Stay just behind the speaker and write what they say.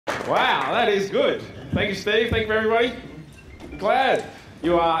Wow, that is good. Thank you, Steve. Thank you, everybody. Glad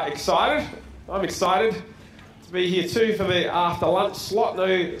you are excited. I'm excited to be here too for the after lunch slot.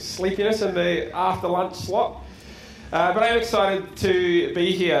 No sleepiness in the after lunch slot. But I'm excited to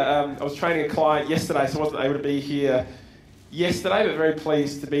be here. I was training a client yesterday, so I wasn't able to be here yesterday, but very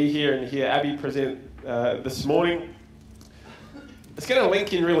pleased to be here and hear Abby present this morning. It's going to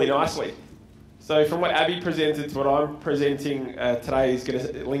link in really nicely. So from what Abby presented to what I'm presenting today is going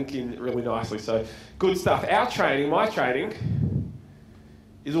to link in really nicely. So good stuff. Our training, my training,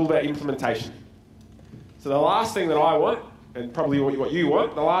 is all about implementation. So the last thing that I want, and probably what you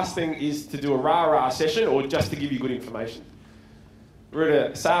want, the last thing is to do a rah-rah session or just to give you good information. We're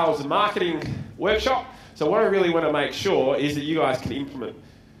at a sales and marketing workshop, so what I really want to make sure is that you guys can implement.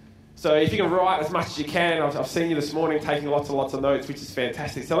 So if you can write as much as you can, I've seen you this morning taking lots and lots of notes, which is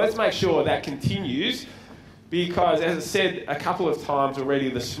fantastic. So let's make sure that continues because, as I said a couple of times already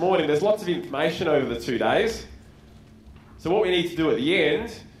this morning, there's lots of information over the 2 days. So what we need to do at the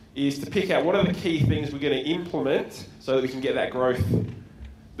end is to pick out what are the key things we're going to implement so that we can get that growth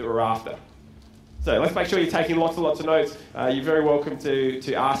that we're after. So let's make sure you're taking lots and lots of notes. You're very welcome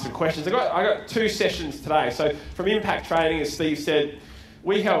to ask some questions. I got 2 sessions today. So from Impact Training, as Steve said,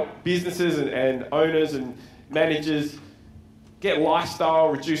 we help businesses and owners and managers get lifestyle,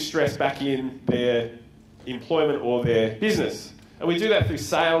 reduce stress back in their employment or their business. And we do that through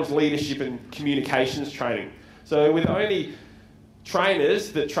sales, leadership and communications training. So we're the only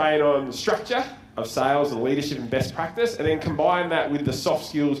trainers that train on structure of sales and leadership and best practice and then combine that with the soft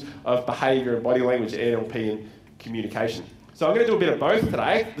skills of behaviour and body language, NLP and communication. So I'm going to do a bit of both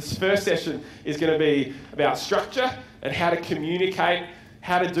today. This first session is going to be about structure and how to communicate,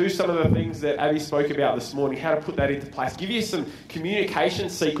 how to do some of the things that Abby spoke about this morning, how to put that into place. Give you some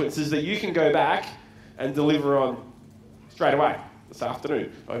communication sequences that you can go back and deliver on straight away, this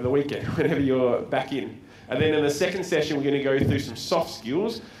afternoon, over the weekend, whenever you're back in. And then in the second session, we're going to go through some soft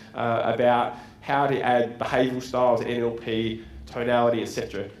skills about how to add behavioural styles, NLP, tonality,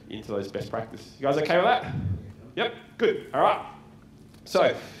 etc. into those best practices. You guys okay with that? Yep, good. All right.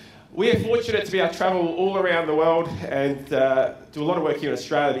 So we are fortunate to be able to travel all around the world and do a lot of work here in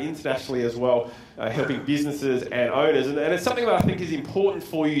Australia, but internationally as well, helping businesses and owners. And it's something that I think is important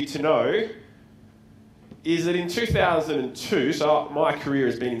for you to know is that in 2002, so my career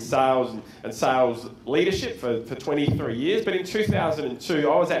has been in sales and sales leadership for 23 years, but in 2002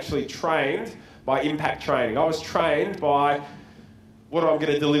 I was actually trained by Impact Training. I was trained by what I'm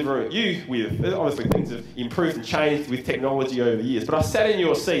going to deliver you with. Obviously things have improved and changed with technology over the years, but I sat in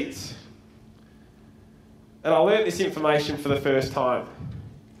your seats and I learned this information for the first time.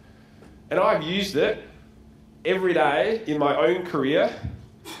 And I've used it every day in my own career,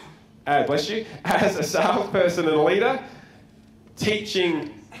 bless you, as a salesperson and a leader,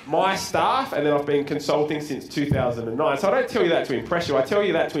 teaching my staff, and then I've been consulting since 2009. So I don't tell you that to impress you, I tell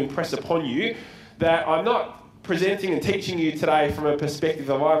you that to impress upon you that I'm not presenting and teaching you today from a perspective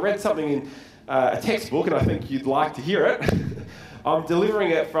of I read something in a textbook and I think you'd like to hear it. I'm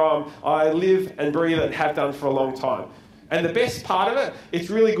delivering it from I live and breathe it and have done for a long time. And the best part of it, it's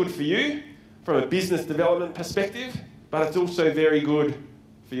really good for you from a business development perspective, but it's also very good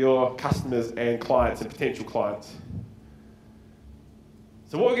for your customers and clients and potential clients.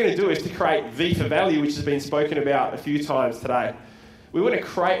 So what we're going to do is to create V for value, which has been spoken about a few times today. We want to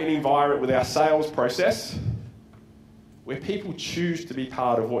create an environment with our sales process where people choose to be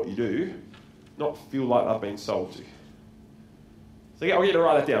part of what you do, not feel like they've been sold to. So I'll get you to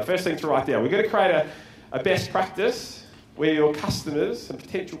write that down. First thing to write down, we're going to create a best practice where your customers and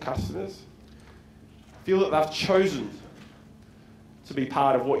potential customers feel that they've chosen to be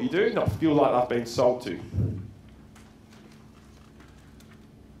part of what you do, not feel like they've been sold to.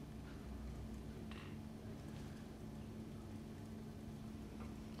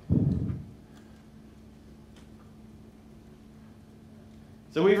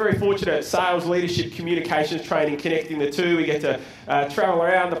 So we're very fortunate at sales, leadership, communications training, connecting the two. We get to travel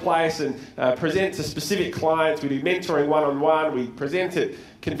around the place and present to specific clients. We do mentoring one-on-one. We present at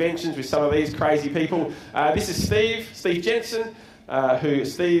conventions with some of these crazy people. This is Steve Jensen, who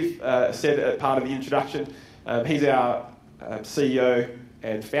Steve said at part of the introduction. He's our CEO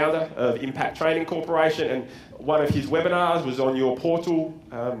and founder of Impact Training Corporation, and one of his webinars was on your portal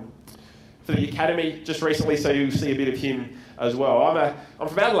for the Academy just recently, so you'll see a bit of him as well. I'm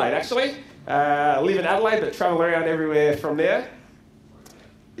from Adelaide, actually. Live in Adelaide, but travel around everywhere from there.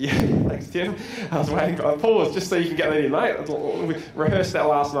 Yeah, thanks, Tim. I was waiting for a pause just so you can get that in, mate. We rehearsed that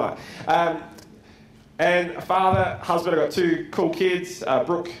last night. And a father, husband, I've got 2 cool kids.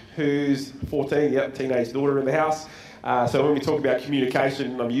 Brooke, who's 14, teenage daughter in the house. So when we talk about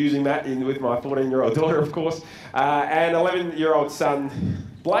communication, I'm using that with my 14-year-old daughter, of course, and 11-year-old son,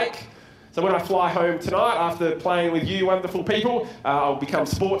 Blake. So when I fly home tonight after playing with you wonderful people, I'll become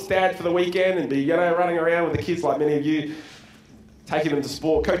sports dad for the weekend and be, running around with the kids like many of you, taking them to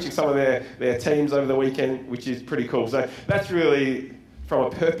sport, coaching some of their teams over the weekend, which is pretty cool. So that's really, from a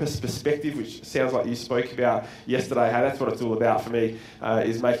purpose perspective, which sounds like you spoke about yesterday, hey, that's what it's all about for me,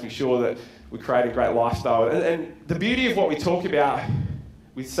 is making sure that we're creating a great lifestyle. And the beauty of what we talk about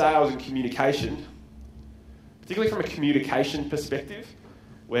with sales and communication, particularly from a communication perspective,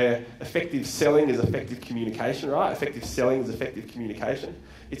 where effective selling is effective communication, right? Effective selling is effective communication.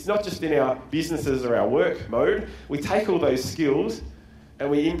 It's not just in our businesses or our work mode. We take all those skills and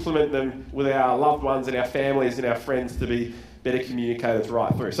we implement them with our loved ones and our families and our friends to be better communicators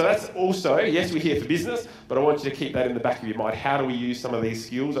right through. So that's also, yes, we're here for business, but I want you to keep that in the back of your mind. How do we use some of these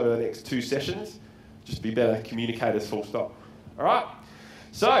skills over the next 2 sessions? Just to be better communicators, full stop. All right?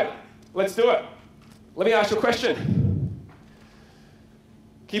 So, let's do it. Let me ask you a question.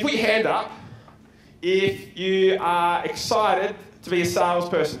 Can you put your hand up if you are excited to be a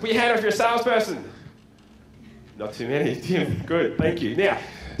salesperson? Put your hand up if you're a salesperson. Not too many, Tim. Good, thank you. Now,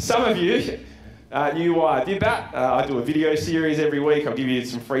 some of you knew why I did that. I do a video series every week. I'll give you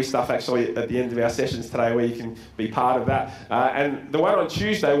some free stuff actually at the end of our sessions today where you can be part of that. And the one on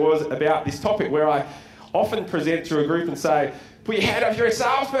Tuesday was about this topic where I often present to a group and say, put your hand up if you're a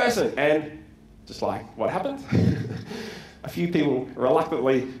salesperson. And just like, what happened? A few people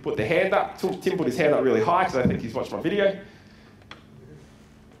reluctantly put their hand up. Tim put his hand up really high because I think he's watched my video.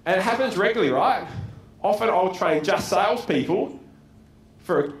 And it happens regularly, right? Often I'll train just salespeople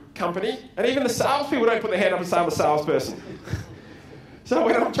for a company, and even the salespeople don't put their hand up and say I'm a salesperson. So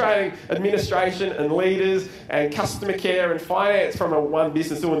when I'm training administration and leaders and customer care and finance from one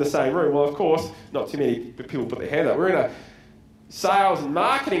business all in the same room, well, of course, not too many people put their hand up. We're in a sales and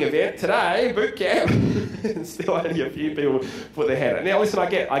marketing event today, boot camp, and still only a few people put their hand up. Now listen, I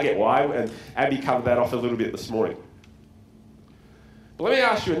get why, and Abby covered that off a little bit this morning. But let me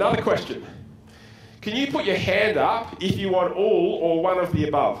ask you another question. Can you put your hand up if you want all or one of the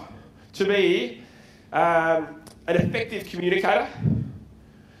above? To be an effective communicator,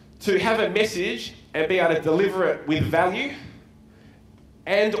 to have a message and be able to deliver it with value,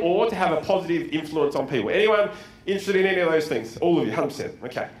 and or to have a positive influence on people. Anyone interested in any of those things? All of you, 100%.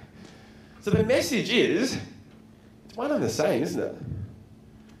 Okay. So the message is, it's one and the same, isn't it?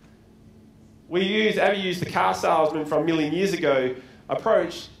 Abby used the car salesman from a million years ago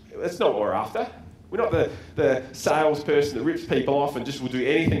approach. That's not what we're after. We're not the salesperson that rips people off and just will do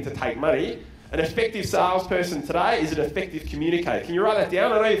anything to take money. An effective salesperson today is an effective communicator. Can you write that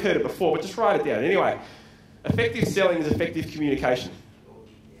down? I know you've heard it before, but just write it down. Anyway, effective selling is effective communication.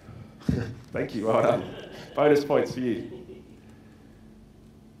 Thank you, well done. Bonus points for you.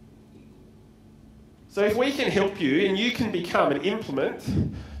 So if we can help you and you can become an implement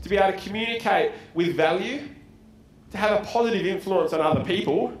to be able to communicate with value, to have a positive influence on other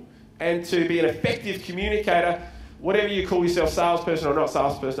people, and to be an effective communicator, whatever you call yourself, salesperson or not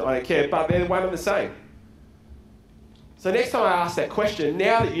salesperson, I don't care, but they're one and the same. So next time I ask that question,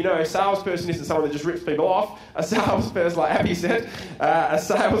 now that you know a salesperson isn't someone that just rips people off, a salesperson, like Abby said, a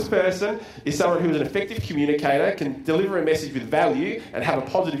salesperson is someone who is an effective communicator, can deliver a message with value and have a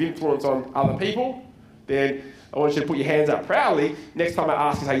positive influence on other people, then I want you to put your hands up proudly next time I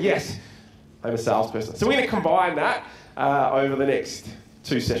ask and say, yes, I'm a salesperson. So we're going to combine that over the next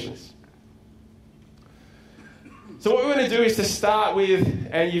 2 sessions. So what we're going to do is to start with,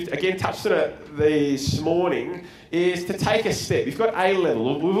 and you've again touched on it this morning, is to take a step. You've got A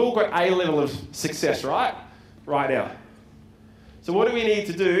level. We've all got A level of success, right? Right now. So what do we need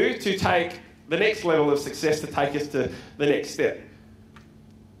to do to take the next level of success to take us to the next step?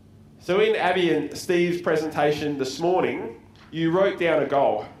 So in Abby and Steve's presentation this morning, you wrote down a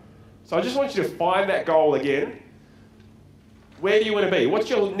goal. So I just want you to find that goal again. Where do you want to be? What's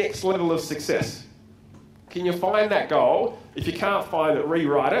your next level of success? Can you find that goal? If you can't find it,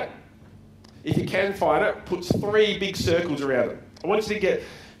 rewrite it. If you can find it, put 3 big circles around it. I want you to get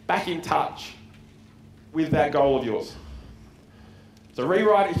back in touch with that goal of yours. So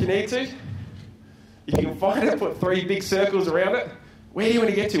rewrite it if you need to. If you can find it, put 3 big circles around it. Where do you want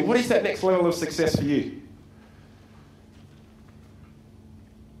to get to? What is that next level of success for you?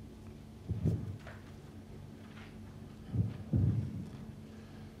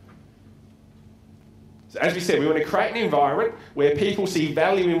 So as we said, we want to create an environment where people see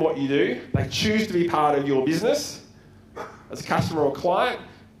value in what you do, they choose to be part of your business as a customer or client,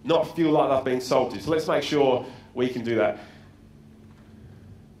 not feel like they've been sold to. So let's make sure we can do that.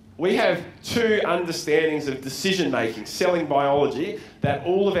 We have two understandings of decision-making, selling biology, that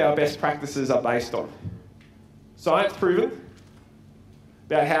all of our best practices are based on. Science proven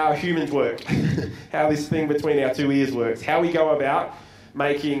about how humans work, how this thing between our two ears works, how we go about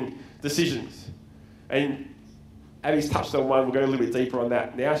making decisions. And Abby's touched on one. We'll go a little bit deeper on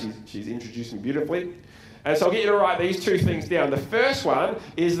that now. She's introduced me beautifully. And so I'll get you to write these two things down. The first one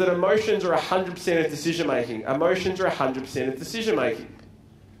is that emotions are 100% of decision-making. Emotions are 100% of decision-making.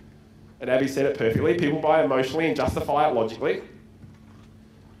 And Abby said it perfectly. People buy emotionally and justify it logically.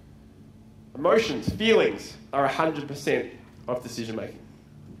 Emotions, feelings, are 100% of decision-making.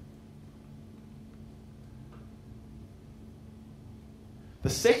 The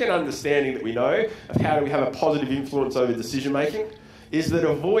second understanding that we know of how do we have a positive influence over decision-making is that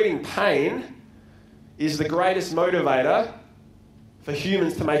avoiding pain is the greatest motivator for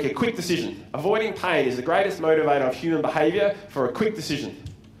humans to make a quick decision. Avoiding pain is the greatest motivator of human behaviour for a quick decision.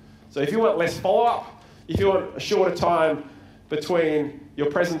 So if you want less follow-up, if you want a shorter time between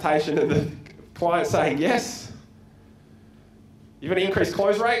your presentation and the client saying yes, you want to increase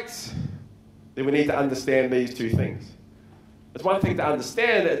close rates, then we need to understand these two things. It's one thing to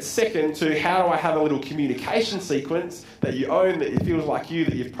understand it. It's second to how do I have a little communication sequence that you own, that it feels like you,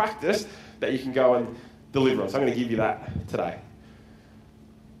 that you've practiced, that you can go and deliver on. So I'm going to give you that today.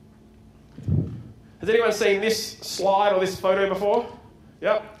 Has anyone seen this slide or this photo before?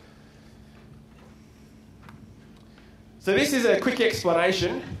 Yep. So this is a quick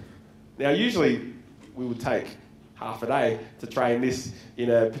explanation. Now usually we would take half a day to train this in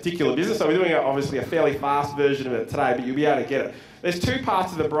a particular business. So we're doing obviously a fairly fast version of it today, but you'll be able to get it. There's two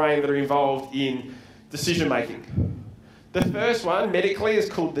parts of the brain that are involved in decision making. The first one, medically, is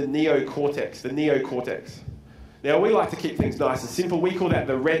called the neocortex, the neocortex. Now we like to keep things nice and simple. We call that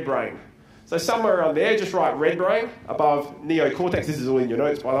the red brain. So somewhere around there, just write red brain above neocortex. This is all in your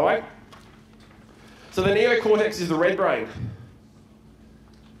notes, by the way. So the neocortex is the red brain.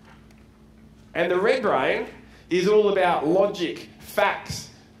 And the red brain is all about logic, facts,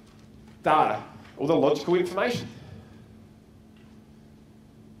 data, all the logical information.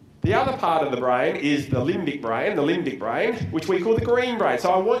 The other part of the brain is the limbic brain, which we call the green brain.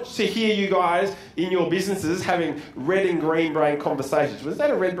 So I want to hear you guys in your businesses having red and green brain conversations. Was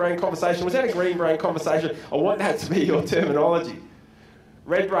that a red brain conversation? Was that a green brain conversation? I want that to be your terminology.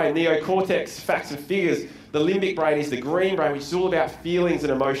 Red brain, neocortex, facts and figures. The limbic brain is the green brain, which is all about feelings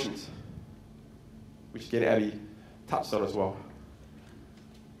and emotions, which again Abby touched on as well.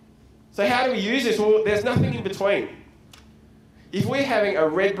 So how do we use this? Well, there's nothing in between. If we're having a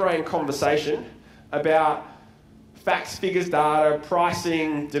red brain conversation about facts, figures, data,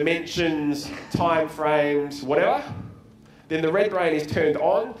 pricing, dimensions, time frames, whatever, then the red brain is turned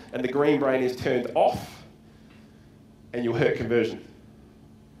on and the green brain is turned off, and you'll hurt conversion.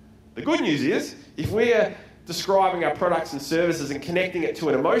 The good news is, if we're describing our products and services and connecting it to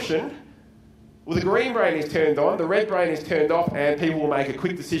an emotion, well, the green brain is turned on, the red brain is turned off, and people will make a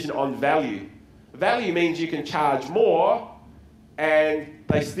quick decision on value. Value means you can charge more and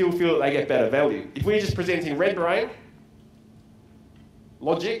they still feel that they get better value. If we're just presenting red brain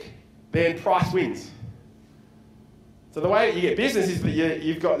logic, then price wins. So the way that you get business is that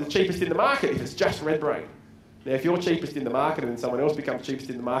you've got the cheapest in the market if it's just red brain. Now, if you're cheapest in the market and then someone else becomes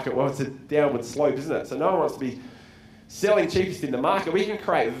cheapest in the market, well, it's a downward slope, isn't it? So no one wants to be selling cheapest in the market. We can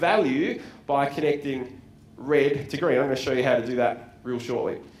create value by connecting red to green. I'm going to show you how to do that real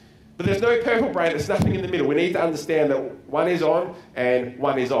shortly. But there's no purple brain, there's nothing in the middle. We need to understand that one is on and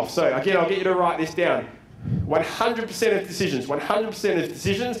one is off. So again, I'll get you to write this down. 100% of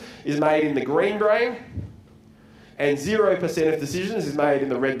decisions is made in the green brain, and 0% of decisions is made in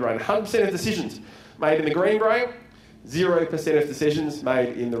the red brain. 100% of decisions made in the green brain, 0% of decisions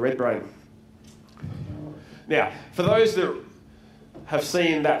made in the red brain. Now, for those that have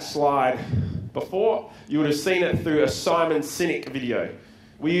seen that slide before, you would have seen it through a Simon Sinek video.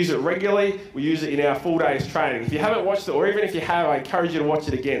 We use it regularly. We use it in our full day's training. If you haven't watched it, or even if you have, I encourage you to watch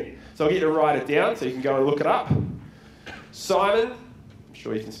it again. So I'll get you to write it down so you can go and look it up. Simon, I'm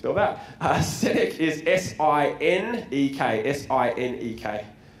sure you can spell that. Sinek is S-I-N-E-K, S-I-N-E-K.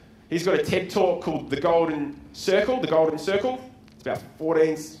 He's got a TED talk called The Golden Circle, It's about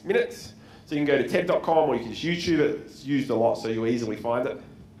 14 minutes. So you can go to TED.com or you can just YouTube it. It's used a lot, so you'll easily find it.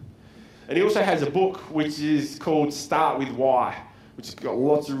 And he also has a book which is called Start With Why, which has got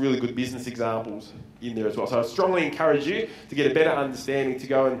lots of really good business examples in there as well. So I strongly encourage you to get a better understanding to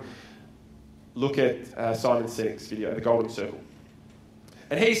go and look at Simon Sinek's video, The Golden Circle.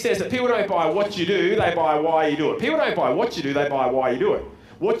 And he says that people don't buy what you do, they buy why you do it. People don't buy what you do, they buy why you do it.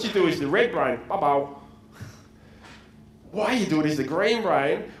 What you do is the red brain, why you do it is the green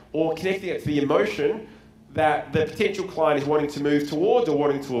brain. or connecting it to the emotion that the potential client is wanting to move towards or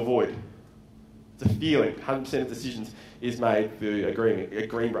wanting to avoid. It's a feeling. 100% of decisions is made through a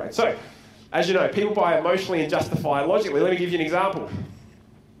green brain. So, as you know, people buy emotionally and justify logically. Let me give you an example.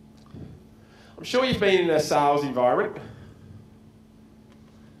 I'm sure you've been in a sales environment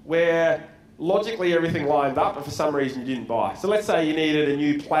where logically everything lined up, but for some reason you didn't buy. So let's say you needed a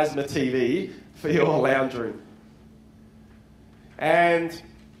new plasma TV for your lounge room. And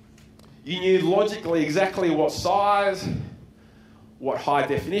you knew logically exactly what size, what high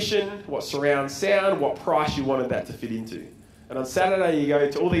definition, what surround sound, what price you wanted that to fit into. And on Saturday you go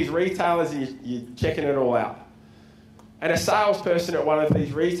to all these retailers and you're checking it all out. And a salesperson at one of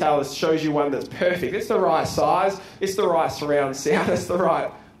these retailers shows you one that's perfect. It's the right size, it's the right surround sound, it's the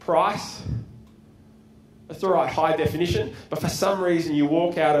right price, it's the right high definition. But for some reason you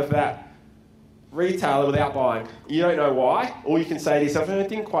walk out of that retailer without buying. You don't know why, or you can say to yourself, it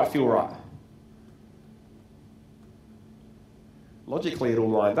didn't quite feel right. Logically it all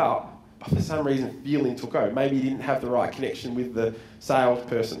lined up, but for some reason feeling took over. Maybe you didn't have the right connection with the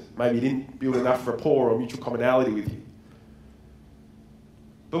salesperson. Maybe you didn't build enough rapport or mutual commonality with you.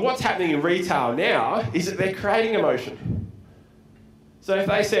 But what's happening in retail now is that they're creating emotion. So if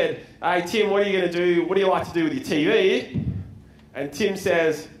they said, hey Tim, what are you going to do? What do you like to do with your TV? And Tim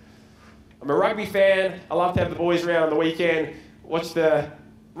says, I'm a rugby fan. I love to have the boys around on the weekend, watch the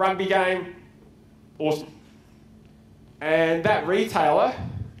rugby game. Awesome. And that retailer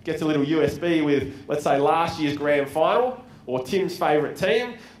gets a little USB with, let's say, last year's grand final or Tim's favourite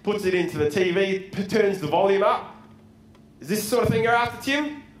team, puts it into the TV, turns the volume up. Is this the sort of thing you're after,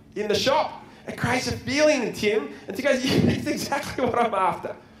 Tim? In the shop? It creates a feeling in Tim, and Tim goes, yeah, it's exactly what I'm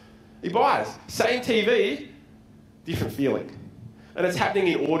after. He buys. Same TV, different feeling. And it's happening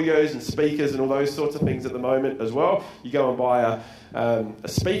in audios and speakers and all those sorts of things at the moment as well. You go and buy a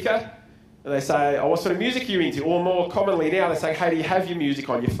speaker, and they say, oh, what sort of music are you into? Or more commonly now, they say, hey, do you have your music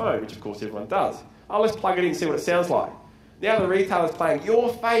on your phone? Which, of course, everyone does. Oh, let's plug it in and see what it sounds like. Now the retailer's playing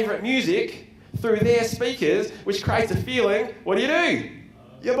your favourite music through their speakers, which creates a feeling. What do?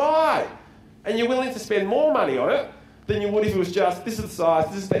 You buy. And you're willing to spend more money on it than you would if it was just, this is the size,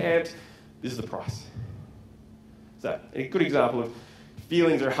 this is the amps, this is the price. So, a good example of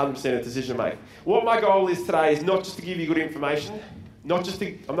feelings are 100% of decision making. What my goal is today is not just to give you good information, I'm not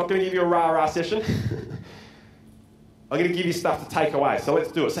going to give you a rah-rah session. I'm going to give you stuff to take away. So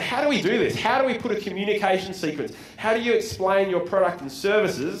let's do it. So how do we do this? How do we put a communication sequence? How do you explain your product and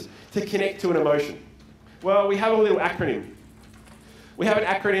services to connect to an emotion? Well, we have a little acronym. We have an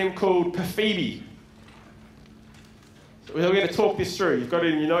acronym called PFEBE. So we're going to talk this through. You've got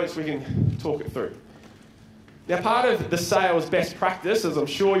it in your notes, we can talk it through. Now, part of the sales best practice, as I'm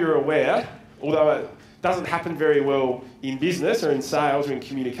sure you're aware, although it doesn't happen very well in business or in sales or in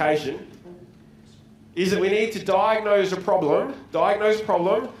communication, is that we need to diagnose a problem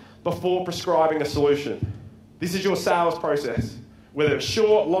before prescribing a solution. This is your sales process. Whether it's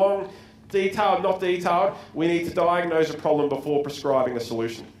short, long, detailed, not detailed, we need to diagnose a problem before prescribing a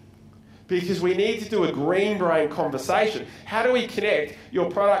solution. Because we need to do a green brain conversation. How do we connect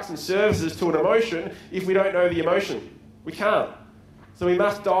your products and services to an emotion if we don't know the emotion? We can't. So we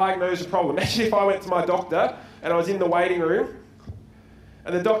must diagnose a problem. Imagine if I went to my doctor and I was in the waiting room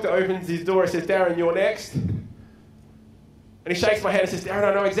and the doctor opens his door and says, Darren, you're next. And he shakes my hand and says, Darren,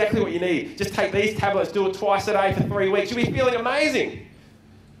 I know exactly what you need. Just take these tablets, do it twice a day for 3 weeks. You'll be feeling amazing.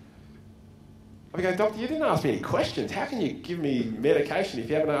 I go, doctor, you didn't ask me any questions. How can you give me medication if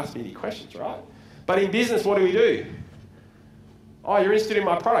you haven't asked me any questions, right? But in business, what do? Oh, you're interested in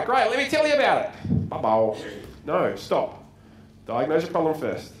my product. Great, let me tell you about it. Bye-bye. No, stop. Diagnose a problem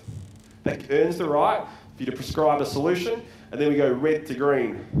first. That earns the right for you to prescribe a solution, and then we go red to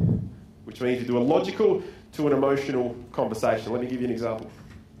green, which means you do a logical to an emotional conversation. Let me give you an example.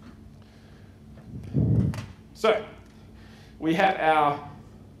 So, we have our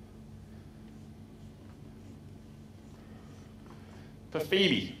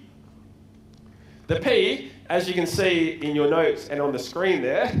PFEBE. The P, as you can see in your notes and on the screen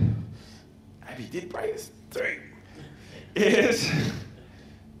there, maybe you did break this through, is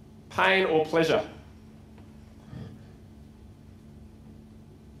pain or pleasure.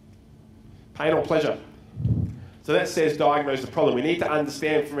 Pain or pleasure. So that says diagnose the problem. We need to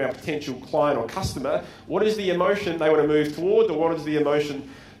understand from our potential client or customer what is the emotion they want to move towards or what is the emotion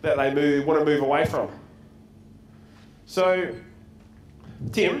that they want to move away from. So,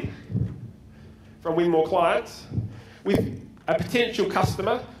 Tim, from Win More Clients, with a potential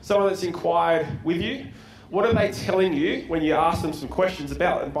customer, someone that's inquired with you, What are they telling you when you ask them some questions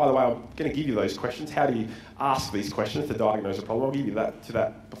about it? And by the way, I'm going to give you those questions. How do you ask these questions to diagnose a problem? I'll give you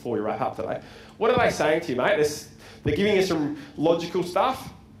that before we wrap up today. What are they saying to you, mate? They're giving you some logical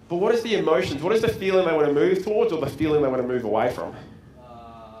stuff, but what is the emotions? What is the feeling they want to move towards or the feeling they want to move away from?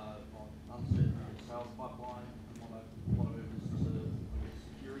 Uncertainty in the sales pipeline, want to move into sort of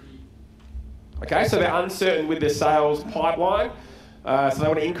security. Okay, so they're uncertain with their sales pipeline. So they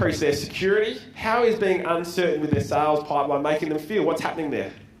want to increase their security. How is being uncertain with their sales pipeline making them feel? What's happening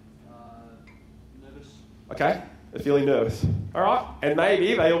there? Nervous. Okay, they're feeling nervous. All right, and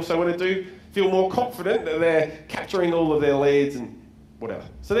maybe they also want to feel more confident that they're capturing all of their leads and whatever.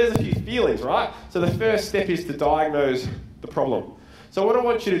 So there's a few feelings, right? So the first step is to diagnose the problem. So what I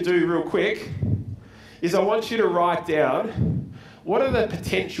want you to do real quick is I want you to write down what are the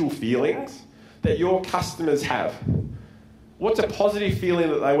potential feelings that your customers have. What's a positive feeling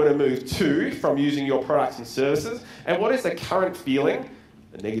that they want to move to from using your products and services? And what is the current feeling,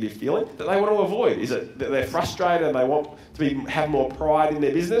 a negative feeling, that they want to avoid? Is it that they're frustrated and they want to have more pride in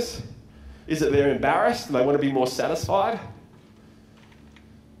their business? Is it they're embarrassed and they want to be more satisfied?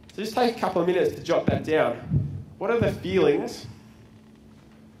 So just take a couple of minutes to jot that down. What are the feelings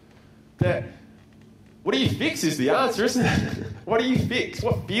what do you fix is the answer, isn't it? What do you fix?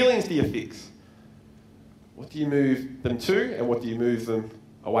 What feelings do you fix? What do you move them to and what do you move them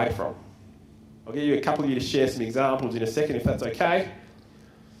away from? I'll give you a couple of you to share some examples in a second if that's okay.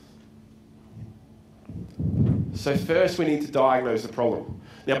 So first we need to diagnose the problem.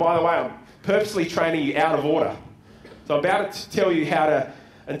 Now by the way, I'm purposely training you out of order. So I'm about to tell you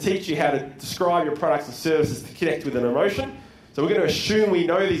and teach you how to describe your products and services to connect with an emotion. So we're going to assume we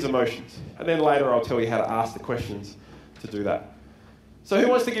know these emotions. And then later I'll tell you how to ask the questions to do that. So who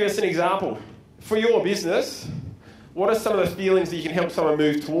wants to give us an example? For your business, what are some of the feelings that you can help someone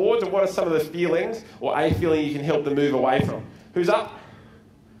move towards, and what are some of the feelings, or a feeling you can help them move away from? Who's up?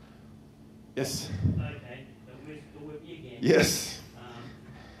 Yes? Okay, so we're with you again. Yes.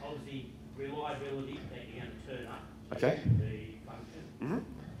 Obviously, reliability, that you're going to turn up Okay. to the function.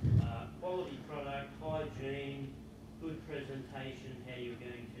 Mm-hmm. Quality product, hygiene, good presentation, how you're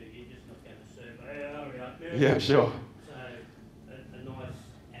you're just not going to serve, hey, all right. Yeah, sure. So, a nice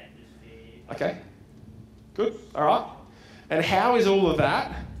atmosphere. Okay. Good. All right. And how is all of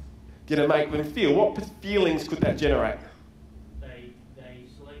that going to make them feel? What feelings could that generate? They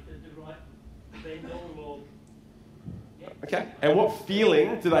selected the right vendor or... Yeah. Okay. And what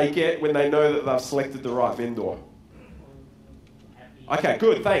feeling do they get when they know that they've selected the right vendor? Happy. Okay,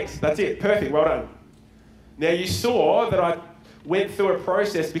 good. Thanks. That's it. Perfect. Well done. Now, you saw that I went through a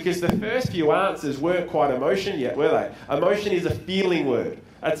process because the first few answers weren't quite emotion yet, were they? Emotion is a feeling word.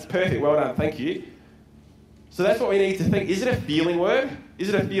 That's perfect. Well done. Thank you. So that's what we need to think. Is it a feeling word? Is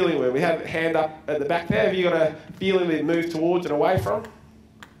it a feeling word? We have a hand up at the back there. Have you got a feeling we move towards and away from?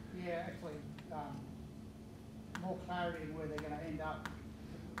 Yeah, actually, more clarity in where they're going to end up.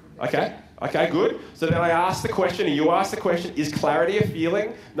 Okay, good. So then I ask the question, and you ask the question, is clarity a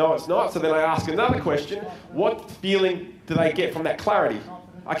feeling? No, it's not. So then I ask another question, what feeling do they get from that clarity?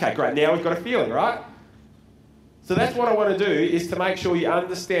 Okay, great. Now we've got a feeling, right? So that's what I want to do, is to make sure you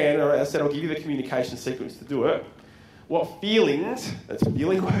understand, or as I said, I'll give you the communication sequence to do it. What feelings, that's a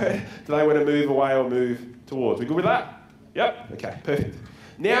feeling word, do they want to move away or move towards? We good with that? Yep? Okay, perfect.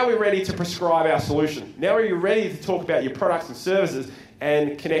 Now we're ready to prescribe our solution. Now we're ready to talk about your products and services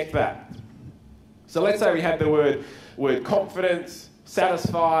and connect that. So let's say we have the word confidence,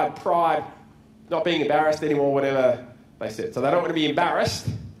 satisfied, pride, not being embarrassed anymore, whatever they said. So they don't want to be embarrassed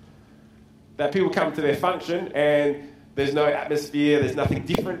that people come to their function and there's no atmosphere, there's nothing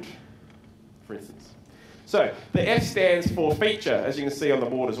different, for instance. So the F stands for feature, as you can see on the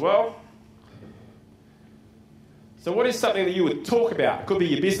board as well. So what is something that you would talk about? It could be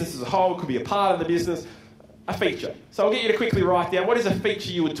your business as a whole, it could be a part of the business, a feature. So I'll get you to quickly write down, what is a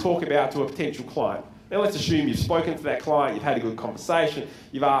feature you would talk about to a potential client? Now let's assume you've spoken to that client, you've had a good conversation,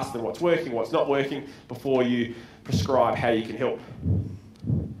 you've asked them what's working, what's not working, before you prescribe how you can help.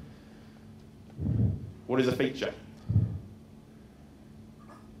 What is a feature?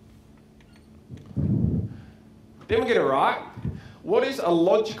 Then we're going to write, what is a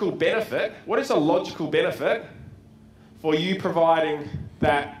logical benefit? What is a logical benefit for you providing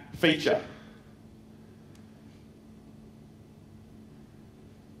that feature?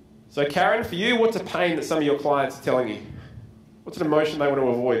 So Karen, for you, what's a pain that some of your clients are telling you? What's an emotion they want to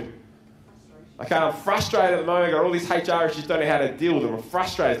avoid? Okay, I'm frustrated at the moment, I've got all these HR issues, don't know how to deal with them. I'm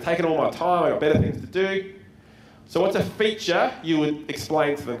frustrated, it's taking all my time, I've got better things to do. So what's a feature you would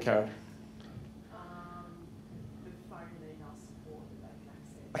explain to them, Karen?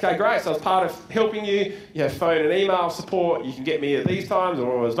 Okay, great. So as part of helping you, you have phone and email support. You can get me at these times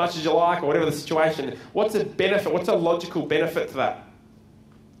or as much as you like or whatever the situation. What's a benefit? What's a logical benefit to that?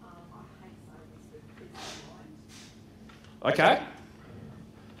 Okay.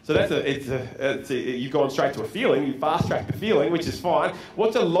 So you've gone straight to a feeling. You fast-tracked the feeling, which is fine.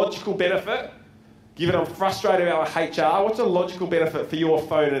 What's a logical benefit? Given I'm frustrated about my HR, what's a logical benefit for your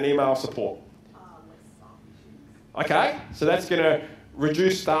phone and email support? Okay, so that's going to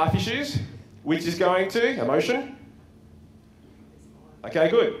reduce staff issues, which is going to emotion. Okay,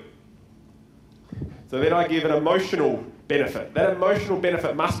 good. So then I give an emotional benefit. That emotional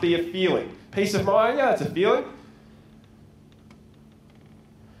benefit must be a feeling. Peace of mind, yeah, that's a feeling.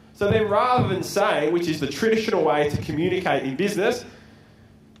 So then rather than saying, which is the traditional way to communicate in business,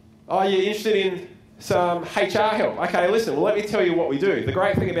 oh, you're interested in some HR help. Okay, listen, well, let me tell you what we do. The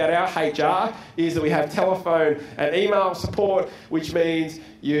great thing about our HR is that we have telephone and email support, which means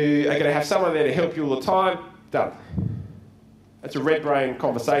you are going to have someone there to help you all the time. Done. That's a red brain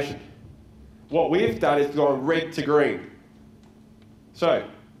conversation. What we've done is gone red to green. So,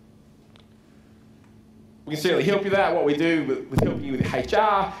 we can certainly help you with that. What we do with helping you with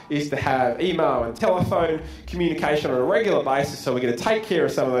HR is to have email and telephone communication on a regular basis. So we're going to take care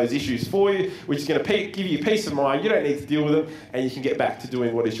of some of those issues for you, which is going to give you peace of mind. You don't need to deal with them, and you can get back to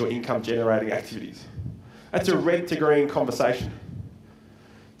doing what is your income-generating activities. That's a red to green conversation.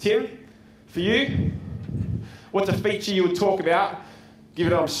 Tim, for you, what's a feature you would talk about,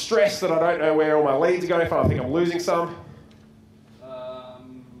 given I'm stressed that I don't know where all my leads are going from, I think I'm losing some?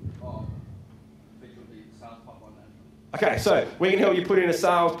 Okay, so we can help you put in a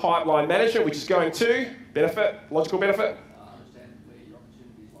sales pipeline management, which is going to benefit, logical benefit. Understand where your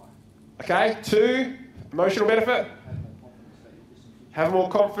opportunities lie. Okay, 2, emotional benefit. Have more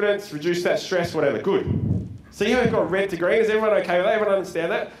confidence, reduce that stress, whatever. Good. See how we've got red to green? Is everyone okay with that? Everyone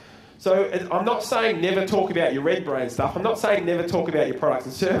understand that? So I'm not saying never talk about your red brain stuff. I'm not saying never talk about your products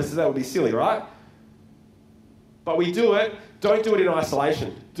and services. That would be silly, right? But we do it. Don't do it in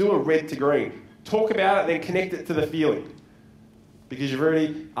isolation. Do a red to green. Talk about it, then connect it to the feeling. Because you've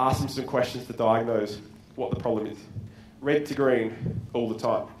already asked them some questions to diagnose what the problem is. Red to green all the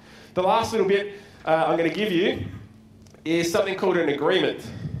time. The last little bit I'm going to give you is something called an agreement.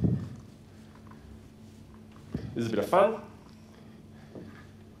 This is a bit of fun.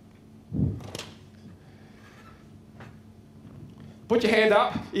 Put your hand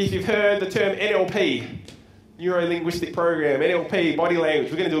up if you've heard the term NLP. Neuro-linguistic program, NLP, body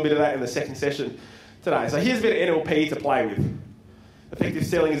language. We're going to do a bit of that in the second session today. So here's a bit of NLP to play with. Effective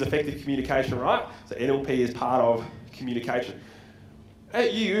selling is effective communication, right? So NLP is part of communication.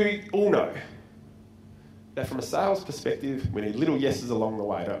 You all know that from a sales perspective, we need little yeses along the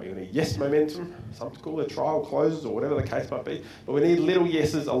way, don't we? We need yes momentum, some call it trial closes or whatever the case might be, but we need little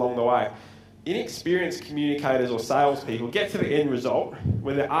yeses along the way. Inexperienced communicators or salespeople get to the end result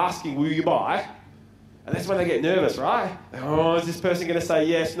when they're asking, will you buy? And that's when they get nervous, right? Oh, is this person going to say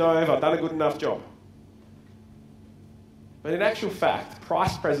yes, no, have I done a good enough job? But in actual fact,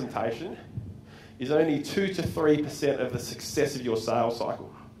 price presentation is only 2 to 3% of the success of your sales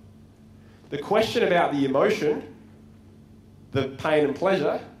cycle. The question about the emotion, the pain and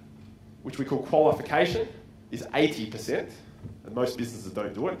pleasure, which we call qualification, is 80%. And most businesses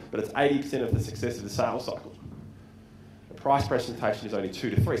don't do it, but it's 80% of the success of the sales cycle. Price presentation is only 2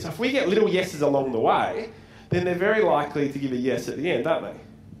 to 3. So if we get little yeses along the way, then they're very likely to give a yes at the end, aren't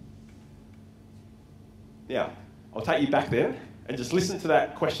they? Now, I'll take you back then and just listen to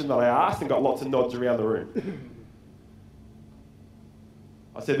that question that I asked and got lots of nods around the room.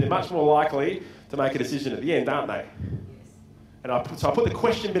 I said they're much more likely to make a decision at the end, aren't they? Yes. And I put the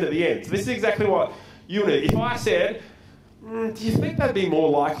question bit at the end. So this is exactly what you need. If I said, do you think they'd be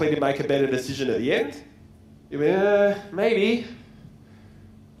more likely to make a better decision at the end? You went, maybe.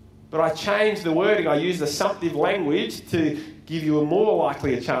 But I changed the wording. I used assumptive language to give you a more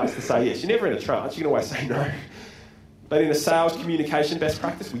likely a chance to say yes. You're never in a trance. You can always say no. But in a sales communication best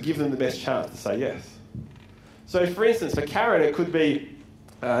practice, we give them the best chance to say yes. So for instance, for Karen, it could be,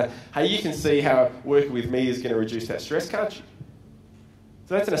 hey, you can see how working with me is going to reduce that stress, can't you?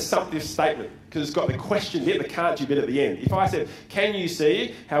 So that's an assumptive statement because it's got the question bit, the can't you bit at the end. If I said, can you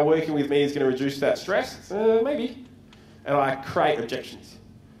see how working with me is going to reduce that stress? Maybe. And I create objections.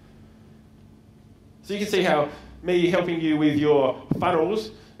 So you can see how me helping you with your funnels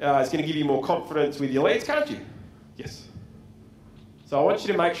is going to give you more confidence with your leads, can't you? Yes. So I want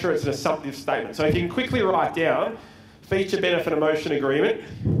you to make sure it's an assumptive statement. So if you can quickly write down feature, benefit, emotion agreement.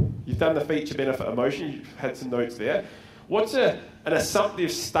 You've done the feature, benefit, emotion. You've had some notes there. What's an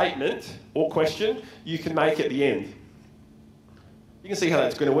assumptive statement or question you can make at the end? You can see how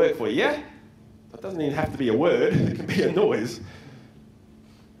that's going to work for you, yeah? That doesn't even have to be a word. It can be a noise.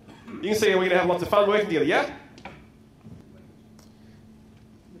 You can see how we're going to have lots of fun working together, yeah?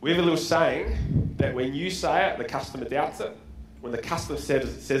 We have a little saying that when you say it, the customer doubts it. When the customer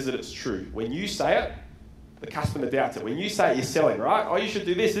says that it's true. When you say it, the customer doubts it. When you say it, you're selling, right? Oh, you should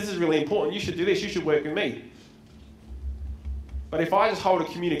do this. This is really important. You should do this. You should work with me. But if I just hold a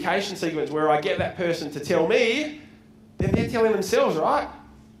communication sequence where I get that person to tell me, then they're telling themselves, right?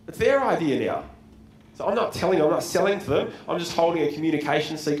 It's their idea now. So I'm not selling to them. I'm just holding a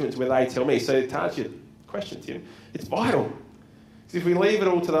communication sequence where they tell me. So to answer your question, Tim, it's vital. Because if we leave it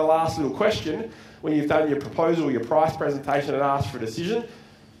all to the last little question, when you've done your proposal, your price presentation and asked for a decision,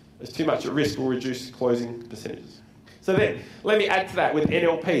 there's too much at risk. We'll reduce closing percentages. So then, let me add to that with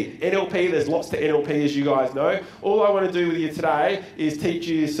NLP. NLP, there's lots to NLP, as you guys know. All I want to do with you today is teach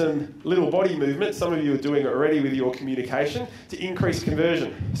you some little body movements. Some of you are doing it already with your communication to increase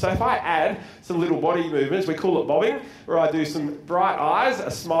conversion. So if I add some little body movements, we call it bobbing, where I do some bright eyes,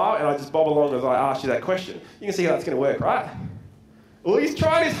 a smile, and I just bob along as I ask you that question. You can see how that's going to work, right? Well, he's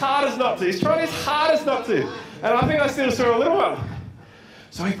trying his hardest not to. And I think I still saw a little one.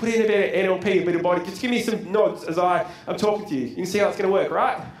 So we put in a bit of NLP, a bit of body. Just give me some nods as I'm talking to you. You can see how it's going to work,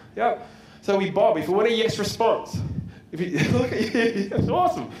 right? Yep. So we bob. If we want a yes response, if you look at you, that's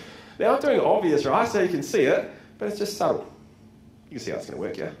awesome. Now I'm doing it obvious, right? So you can see it, but it's just subtle. You can see how it's going to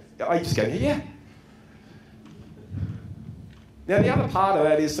work, yeah? Oh, you just go, yeah. Now the other part of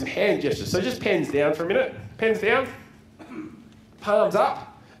that is some hand gestures. So just pens down for a minute. Pens down. Palms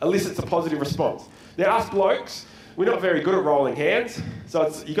up. Elicits a positive response. Now us blokes, we're not very good at rolling hands,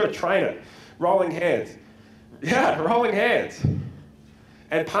 so you've got to train it. Rolling hands. Yeah, rolling hands.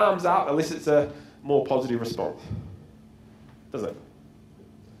 And palms up elicits a more positive response. Doesn't it?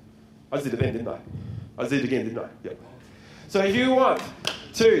 I just did it then, didn't I? I just did it again, didn't I? Yep. So if you want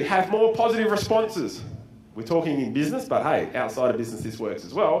to have more positive responses, we're talking in business, but hey, outside of business this works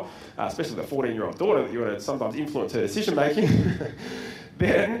as well, especially with a 14-year-old daughter that you want to sometimes influence her decision-making,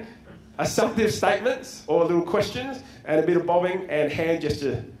 then assumptive statements or little questions and a bit of bobbing and hand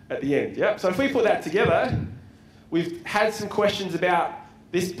gesture at the end. Yep. So if we put that together, we've had some questions about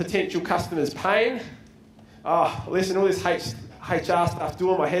this potential customer's pain. Oh, listen, all this HR stuff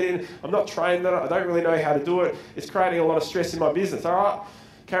doing my head in. I'm not trained on it. I don't really know how to do it. It's creating a lot of stress in my business. All right.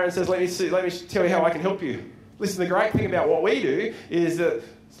 Karen says, let me tell you how I can help you. Listen, the great thing about what we do is that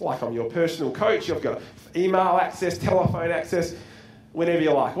it's like I'm your personal coach. You've got email access, telephone access, whenever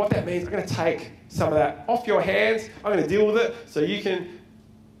you like. What that means, I'm going to take some of that off your hands. I'm going to deal with it so you can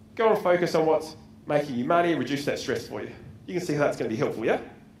go and focus on what's making you money and reduce that stress for you. You can see how that's going to be helpful, yeah?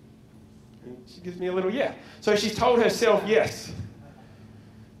 And she gives me a little yeah. So she's told herself yes.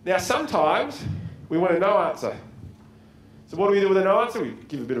 Now, sometimes we want a no answer. So what do we do with a no answer? We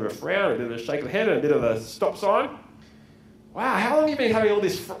give a bit of a frown, a bit of a shake of the head, and a bit of a stop sign. Wow, how long have you been having all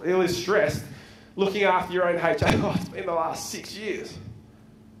this stress looking after your own HR? Oh, it's been the last 6 years.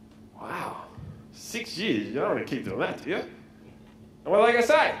 Wow. 6 years? You don't want to keep doing that, do you? And what are they going to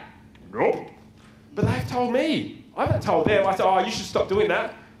say? Nope. But they've told me. I haven't told them. I said, oh, you should stop doing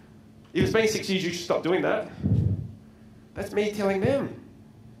that. If it's been 6 years, you should stop doing that. That's me telling them.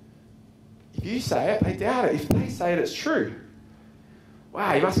 If you say it, they doubt it. If they say it, it's true.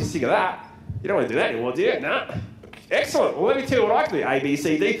 Wow, you must be sick of that. You don't want to do that anymore, do you? No. Excellent. Well, let me tell you what I can do. A, B,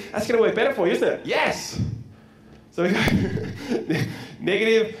 C, D. That's going to work better for you, isn't it? Yes. So we go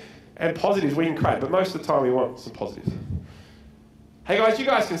negative and positives we can create, but most of the time we want some positives. Hey guys, you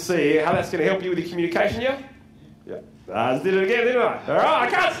guys can see how that's going to help you with your communication, yeah? Yeah. I just did it again, didn't I? All right,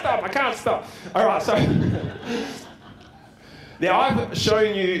 I can't stop. All right, so now I've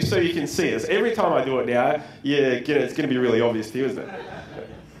shown you so you can see this. Every time I do it now, it's going to be really obvious to you, isn't it?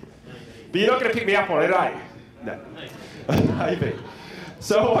 But you're not going to pick me up on it, are you? No. Maybe.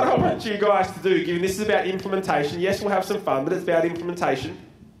 So what I want you guys to do, given this is about implementation, yes, we'll have some fun, but it's about implementation.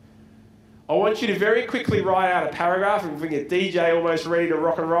 I want you to very quickly write out a paragraph, and if we get DJ almost ready to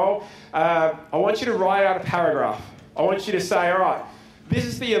rock and roll, I want you to write out a paragraph. I want you to say, all right, this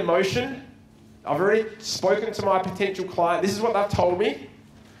is the emotion. I've already spoken to my potential client. This is what they've told me.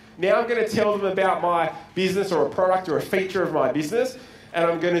 Now I'm going to tell them about my business or a product or a feature of my business, and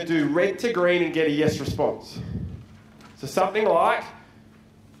I'm going to do red to green and get a yes response. So something like,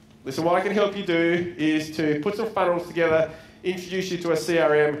 listen, what I can help you do is to put some funnels together, introduce you to a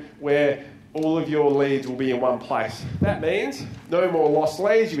CRM where all of your leads will be in one place. That means no more lost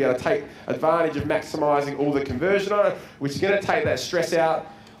leads. You'll be able to take advantage of maximising all the conversion on it, which is going to take that stress out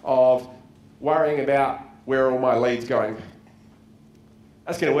of worrying about where are all my leads going.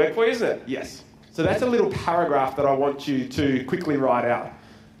 That's going to work for you, isn't it? Yes. So that's a little paragraph that I want you to quickly write out.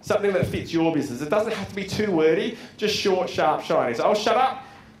 Something that fits your business. It doesn't have to be too wordy, just short, sharp, shiny. So I'll shut up.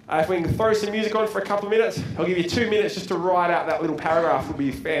 If we can throw some music on for a couple of minutes, I'll give you 2 minutes just to write out that little paragraph. It'll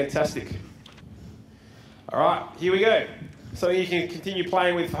be fantastic. All right, here we go. Something you can continue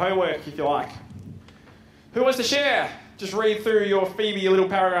playing with for homework if you like. Who wants to share? Just read through your Phoebe little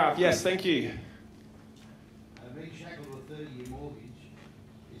paragraph. Yes, thank you. Being shackled to a 30-year mortgage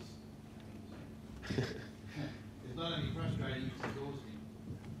is not only frustrating, it's exhausting.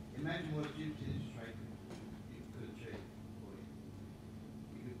 Imagine what a 2% interest rate could achieve for you.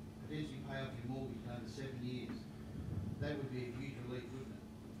 You could potentially pay off your mortgage in under 7 years. That would be a huge relief, wouldn't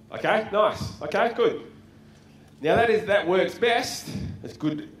it? Okay, nice. Okay, good. Now that works best. It's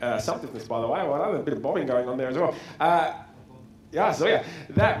good sumptiveness, by the way. Well, there's a bit of bobbing going on there as well. That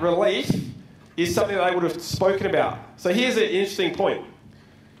relief is something that they would have spoken about. So here's an interesting point.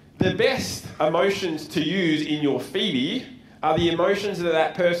 The best emotions to use in your Phoebe are the emotions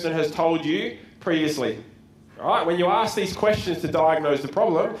that person has told you previously. All right? When you ask these questions to diagnose the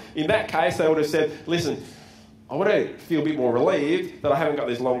problem, in that case, they would have said, listen, I want to feel a bit more relieved that I haven't got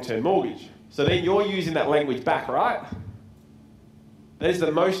this long-term mortgage. So then you're using that language back, right? That is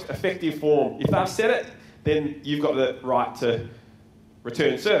the most effective form. If they've said it, then you've got the right to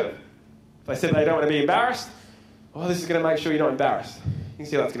return serve. If they said they don't want to be embarrassed, well, this is going to make sure you're not embarrassed. You can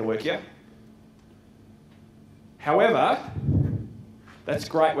see how that's going to work, yeah? However, that's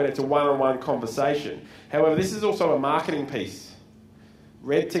great when it's a one-on-one conversation. However, this is also a marketing piece.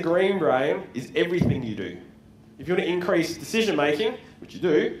 Red to green brain is everything you do. If you want to increase decision-making, which you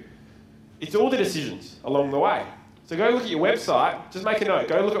do, it's all the decisions along the way. So go look at your website. Just make a note.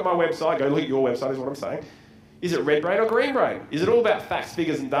 Go look at my website. Go look at your website is what I'm saying. Is it red brain or green brain? Is it all about facts,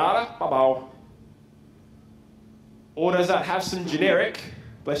 figures and data? Bye-bye. Or does that have some generic,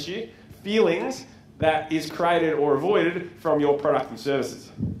 bless you, feelings that is created or avoided from your product and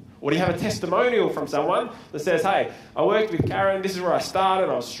services? Or do you have a testimonial from someone that says, hey, I worked with Karen, this is where I started,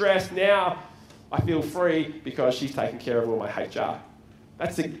 I was stressed, now I feel free because she's taken care of all my HR.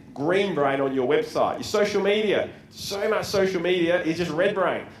 That's the green brain on your website. Your social media, so much social media is just red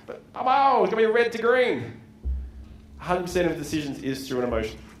brain. But it's going to be red to green. 100% of decisions is through an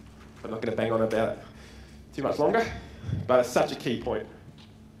emotion. I'm not going to bang on about it too much longer, but it's such a key point.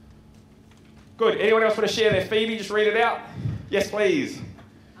 Good. Anyone else want to share their Phoebe? Just read it out. Yes, please.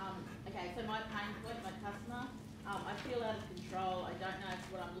 Okay, so my pain point, my customer, I feel out of control. I don't know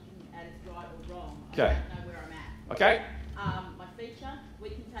if what I'm looking at is right or wrong. Okay. I don't know where I'm at. Okay. My feature, we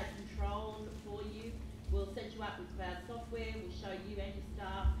can take control for you. We'll set you up with cloud software. We'll show you and your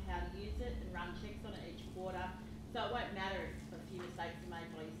staff how to use it and run checks on it each quarter. So it won't matter if a few mistakes are made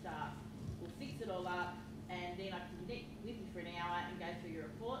by your staff. We'll fix it all up, and then I can connect with you for an hour and go through your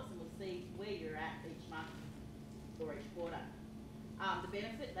reports, and we'll see where you're at each month or each quarter. The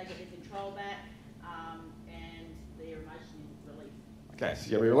benefit, they get their control back, and their emotion is relief. Okay, so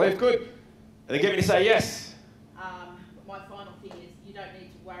you'll be relieved. Good. And then get me to say yes. My final thing is you don't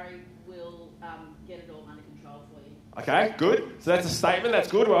need to worry. We'll get it all under control for you. Okay, good. So that's a statement. That's